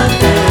for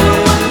nothing.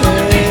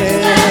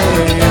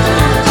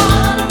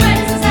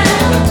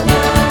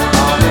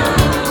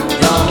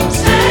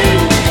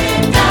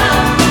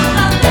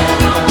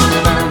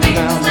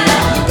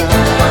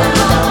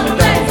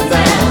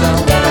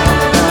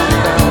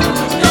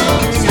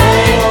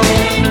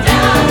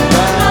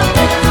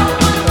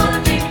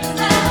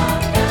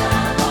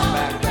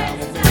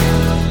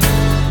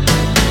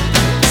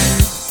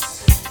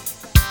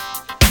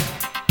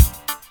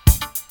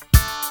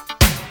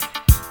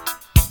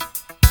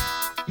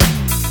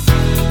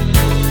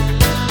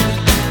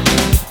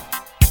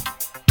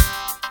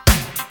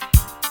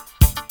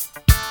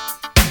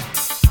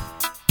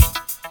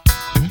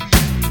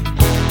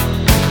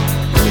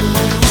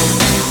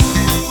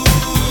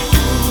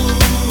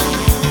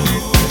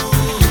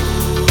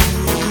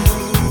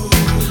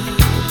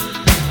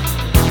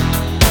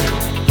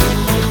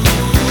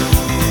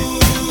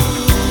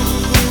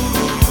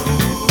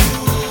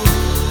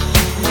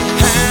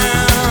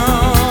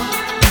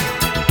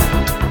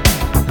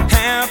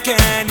 How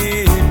can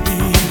it be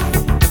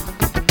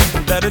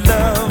that a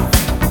love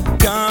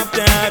carved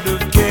out of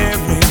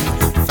caring,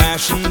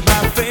 fashioned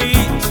by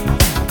fate,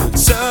 would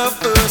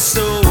suffer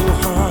so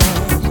hard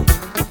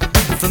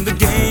from the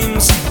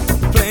games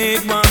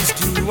played once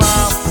too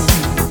often?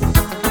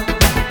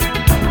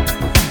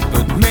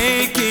 But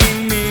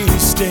making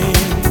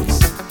mistakes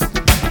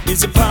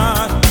is a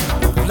part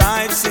of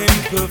life's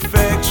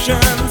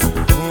imperfections.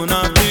 Born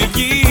of the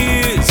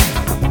years,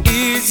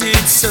 is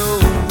it so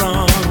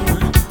wrong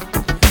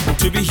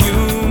to be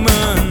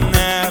human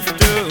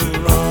after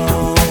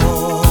all?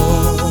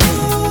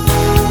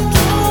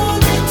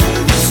 Drawn into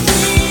the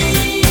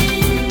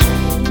stream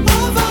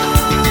of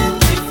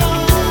undefined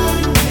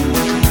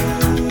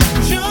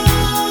illusion,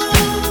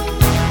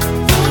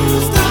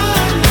 those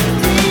diamond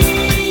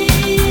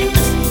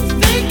dreams,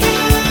 they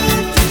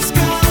can't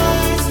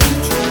disguise the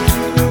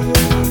truth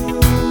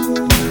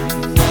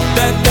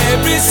that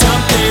there is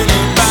something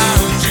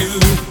about you,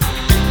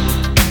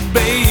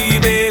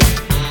 baby,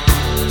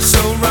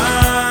 so right.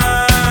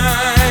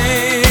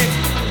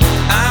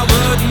 I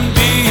wouldn't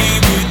be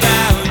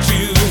without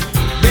you,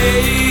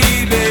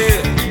 baby,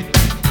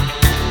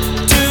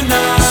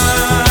 tonight.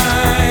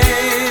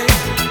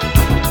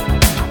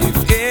 If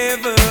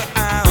ever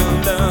our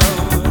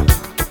love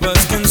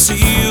was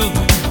concealed,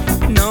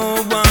 no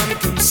one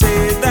can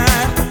say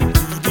that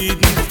we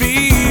didn't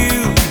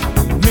feel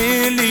a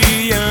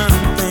million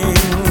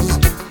things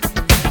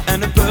and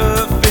a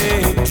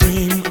perfect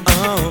dream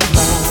of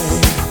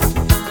life.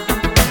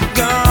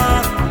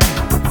 Gone,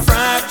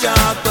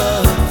 fragile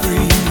but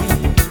free,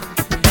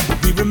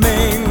 we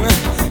remain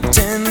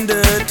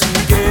tender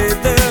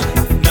together.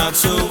 Not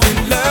so in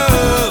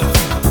love,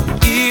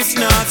 it's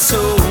not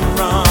so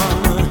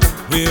wrong.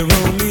 We're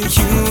only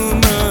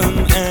human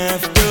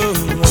after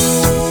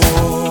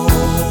all.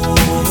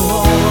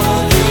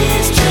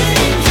 These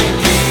changing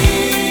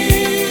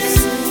keys,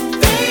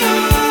 they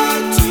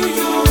add to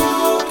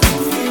your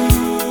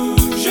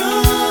confusion.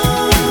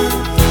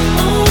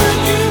 Oh, when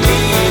you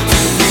need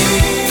to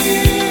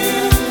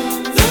hear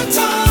the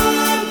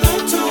time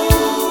that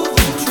told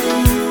the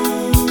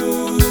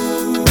truth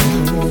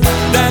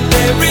that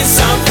there is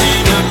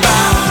something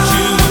about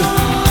you,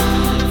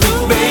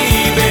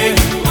 baby,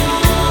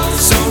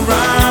 so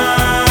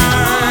right.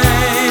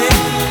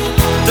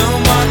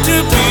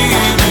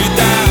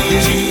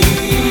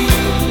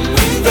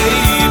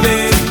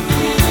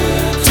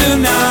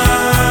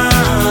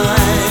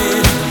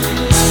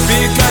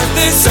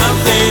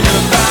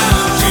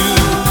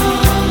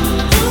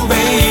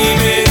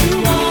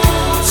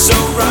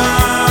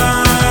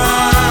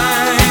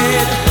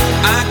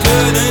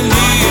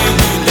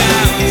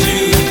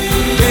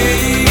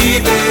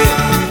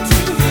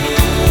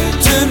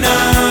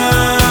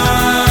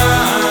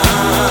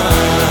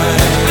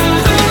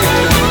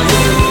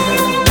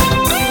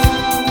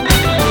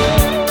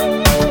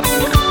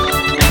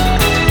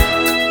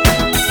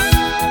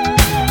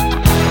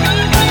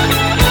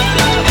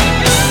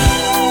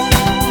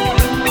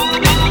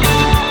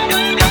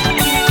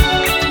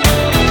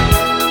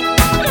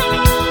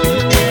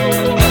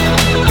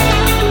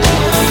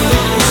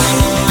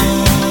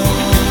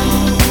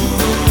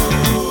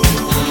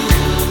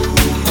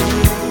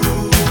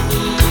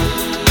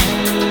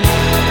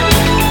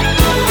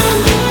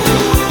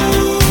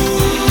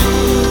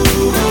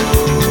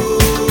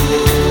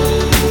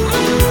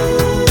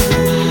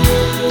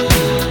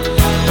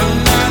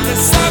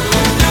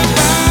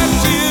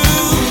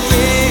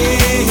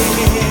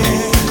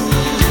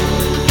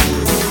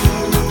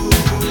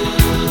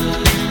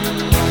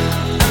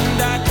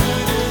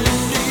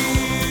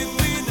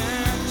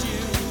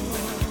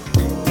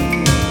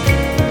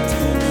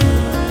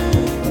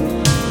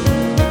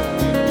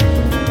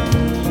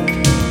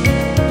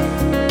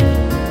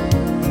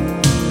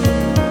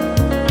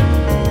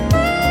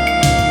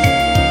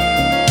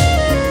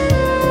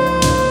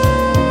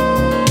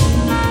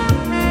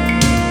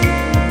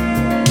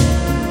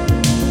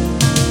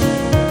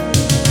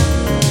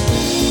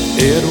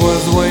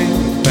 was way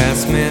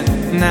past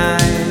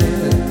midnight,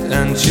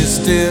 and she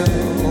still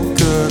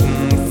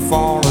couldn't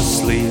fall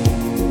asleep.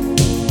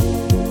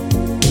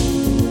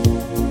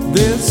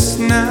 This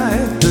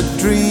night the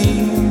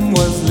dream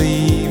was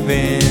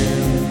leaving.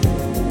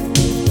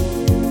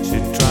 She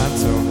tried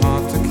so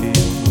hard to keep.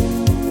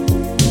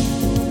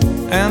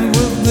 And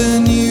with the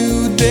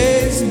new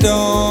day's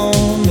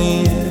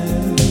dawning,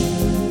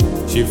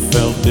 she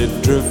felt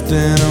it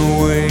drifting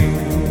away.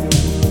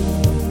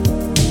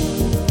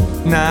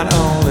 Not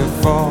only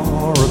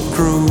for a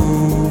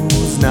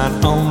cruise,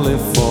 not only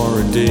for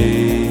a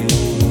day.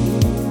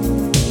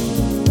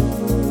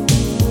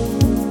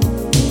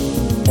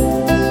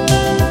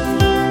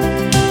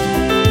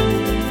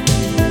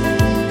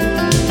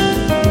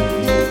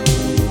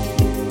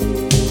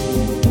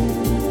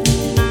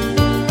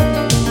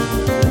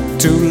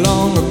 Too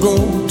long ago,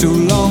 too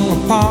long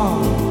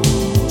apart,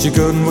 she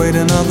couldn't wait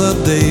another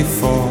day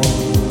for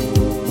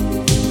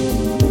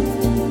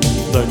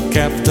the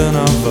captain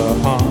of her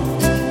heart.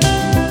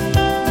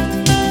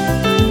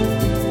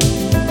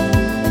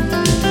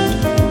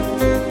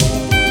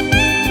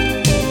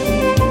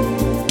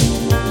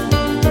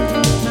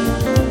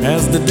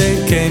 As the day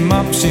came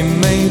up, she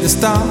made a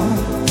start.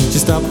 She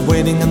stopped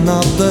waiting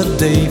another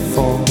day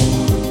for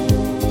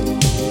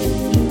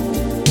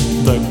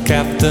the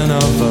captain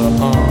of her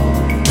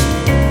heart.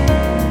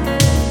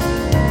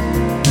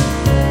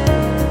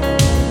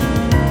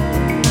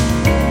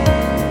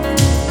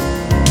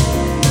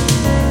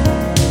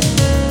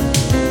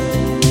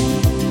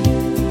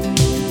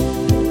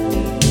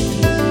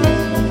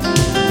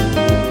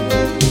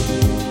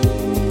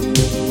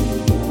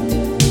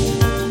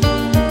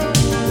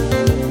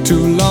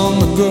 Too long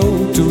ago,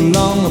 too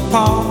long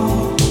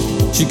apart,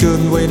 she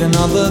couldn't wait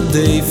another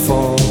day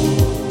for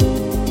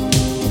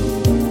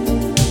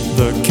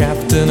the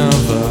captain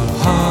of her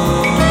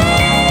heart.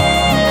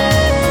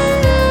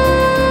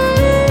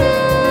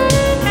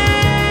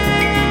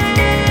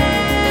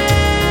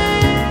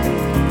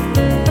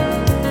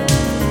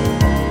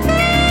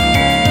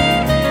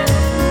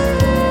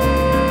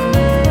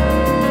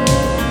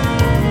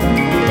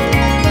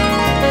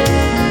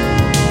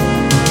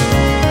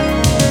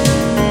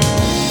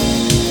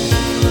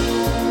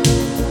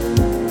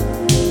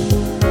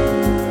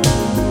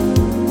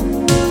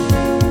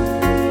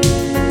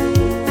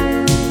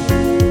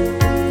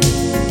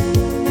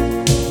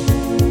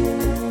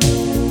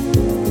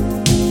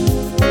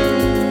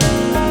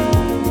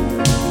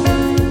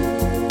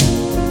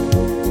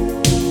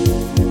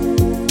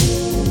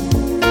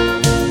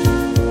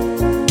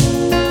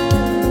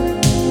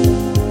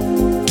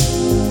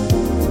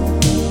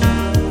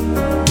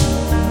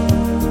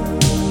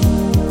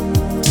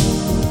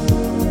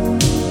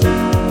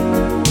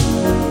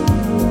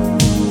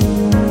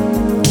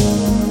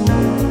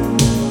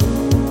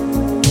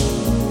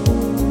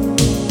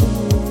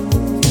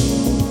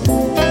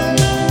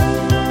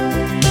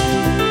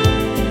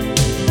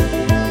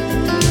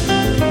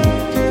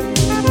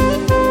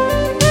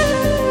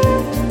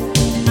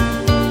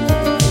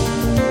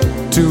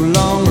 Too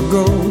long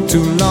ago,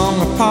 too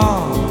long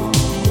apart,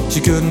 she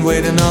couldn't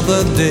wait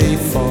another day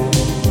for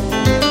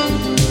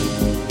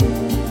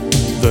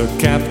the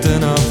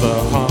captain of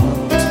her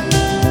heart.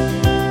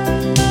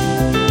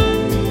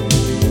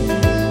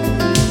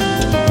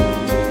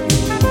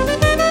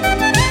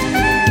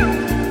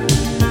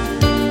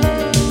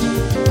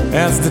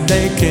 As the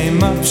day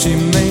came up, she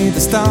made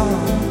a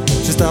start.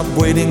 She stopped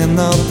waiting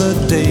another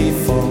day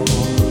for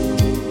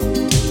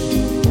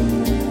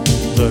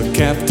the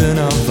captain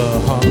of her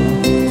heart.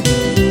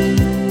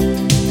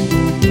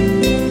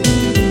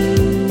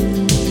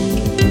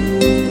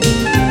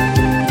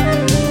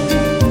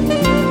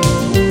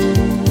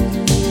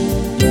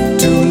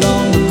 Too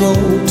long ago,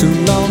 too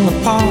long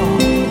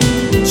apart,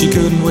 she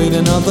couldn't wait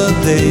another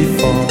day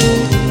for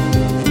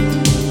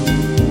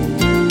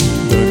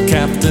the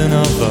captain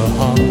of her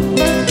heart.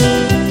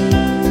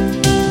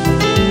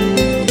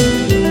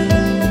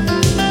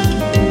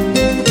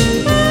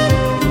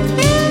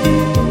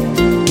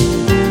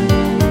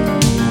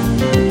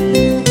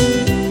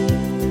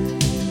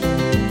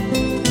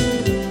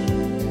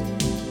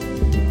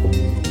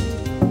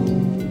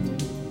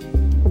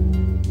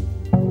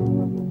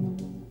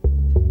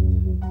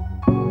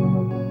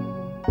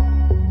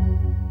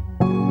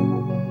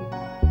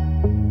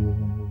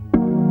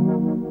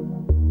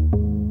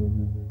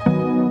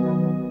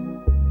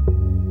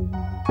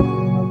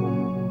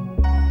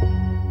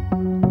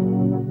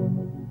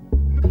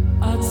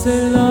 I'd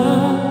say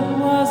love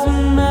was a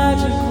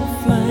magical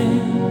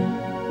flame.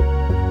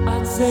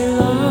 I'd say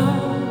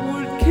love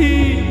would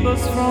keep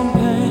us from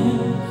pain.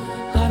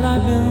 Had I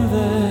been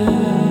there,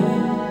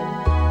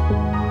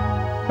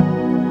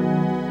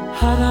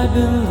 had I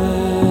been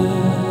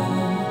there,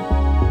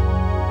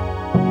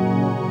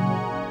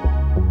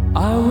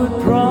 I would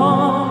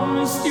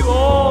promise you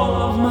all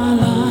of my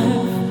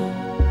life.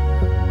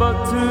 But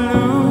to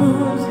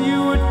lose you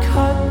would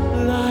cut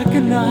like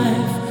a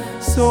knife.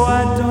 So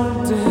I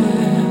don't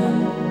dare,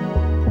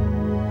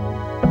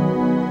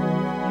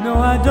 no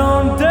I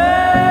don't dare.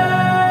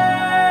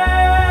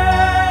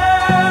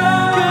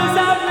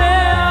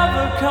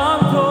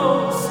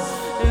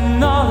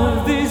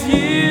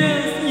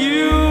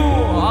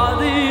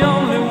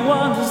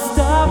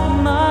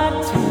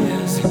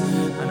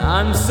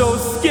 so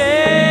scared.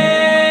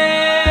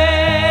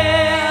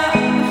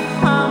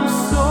 I'm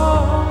so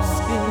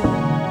scared.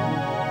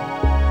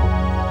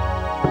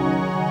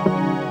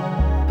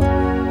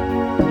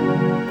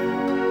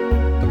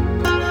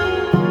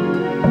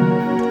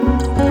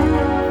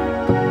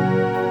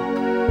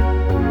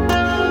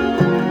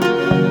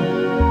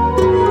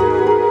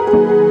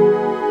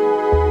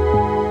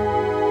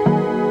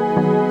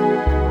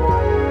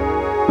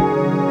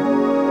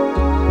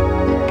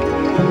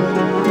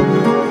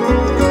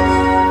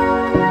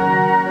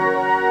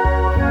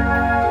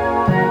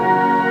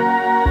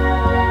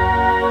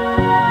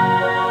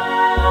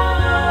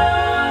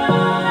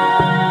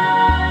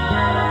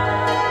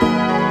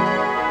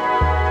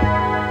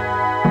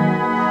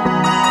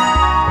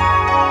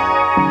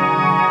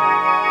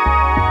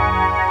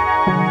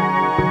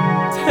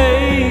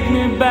 Take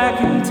me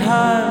back in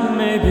time,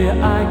 maybe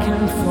I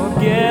can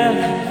forget.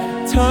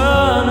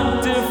 Turn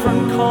a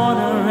different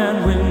corner and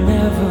we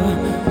never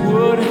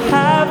would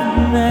have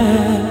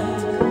met.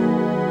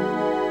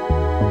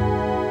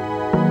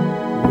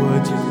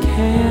 Would you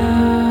care?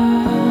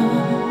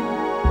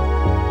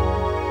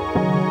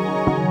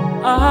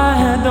 I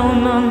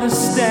don't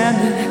understand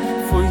it.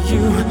 For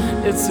you,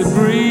 it's a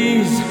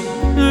breeze.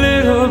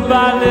 Little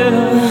by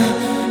little,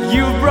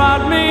 you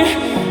brought me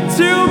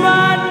to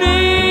my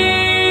knees.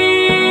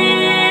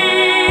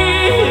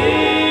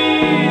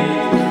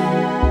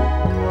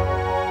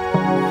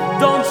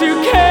 Don't you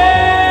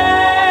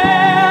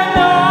care?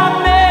 No, I've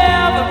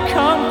never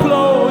come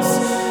close.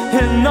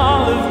 In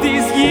all of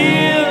these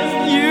years,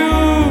 you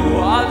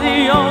are the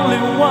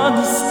only one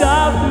to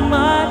stop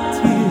my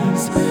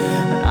tears.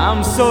 And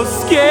I'm so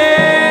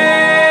scared.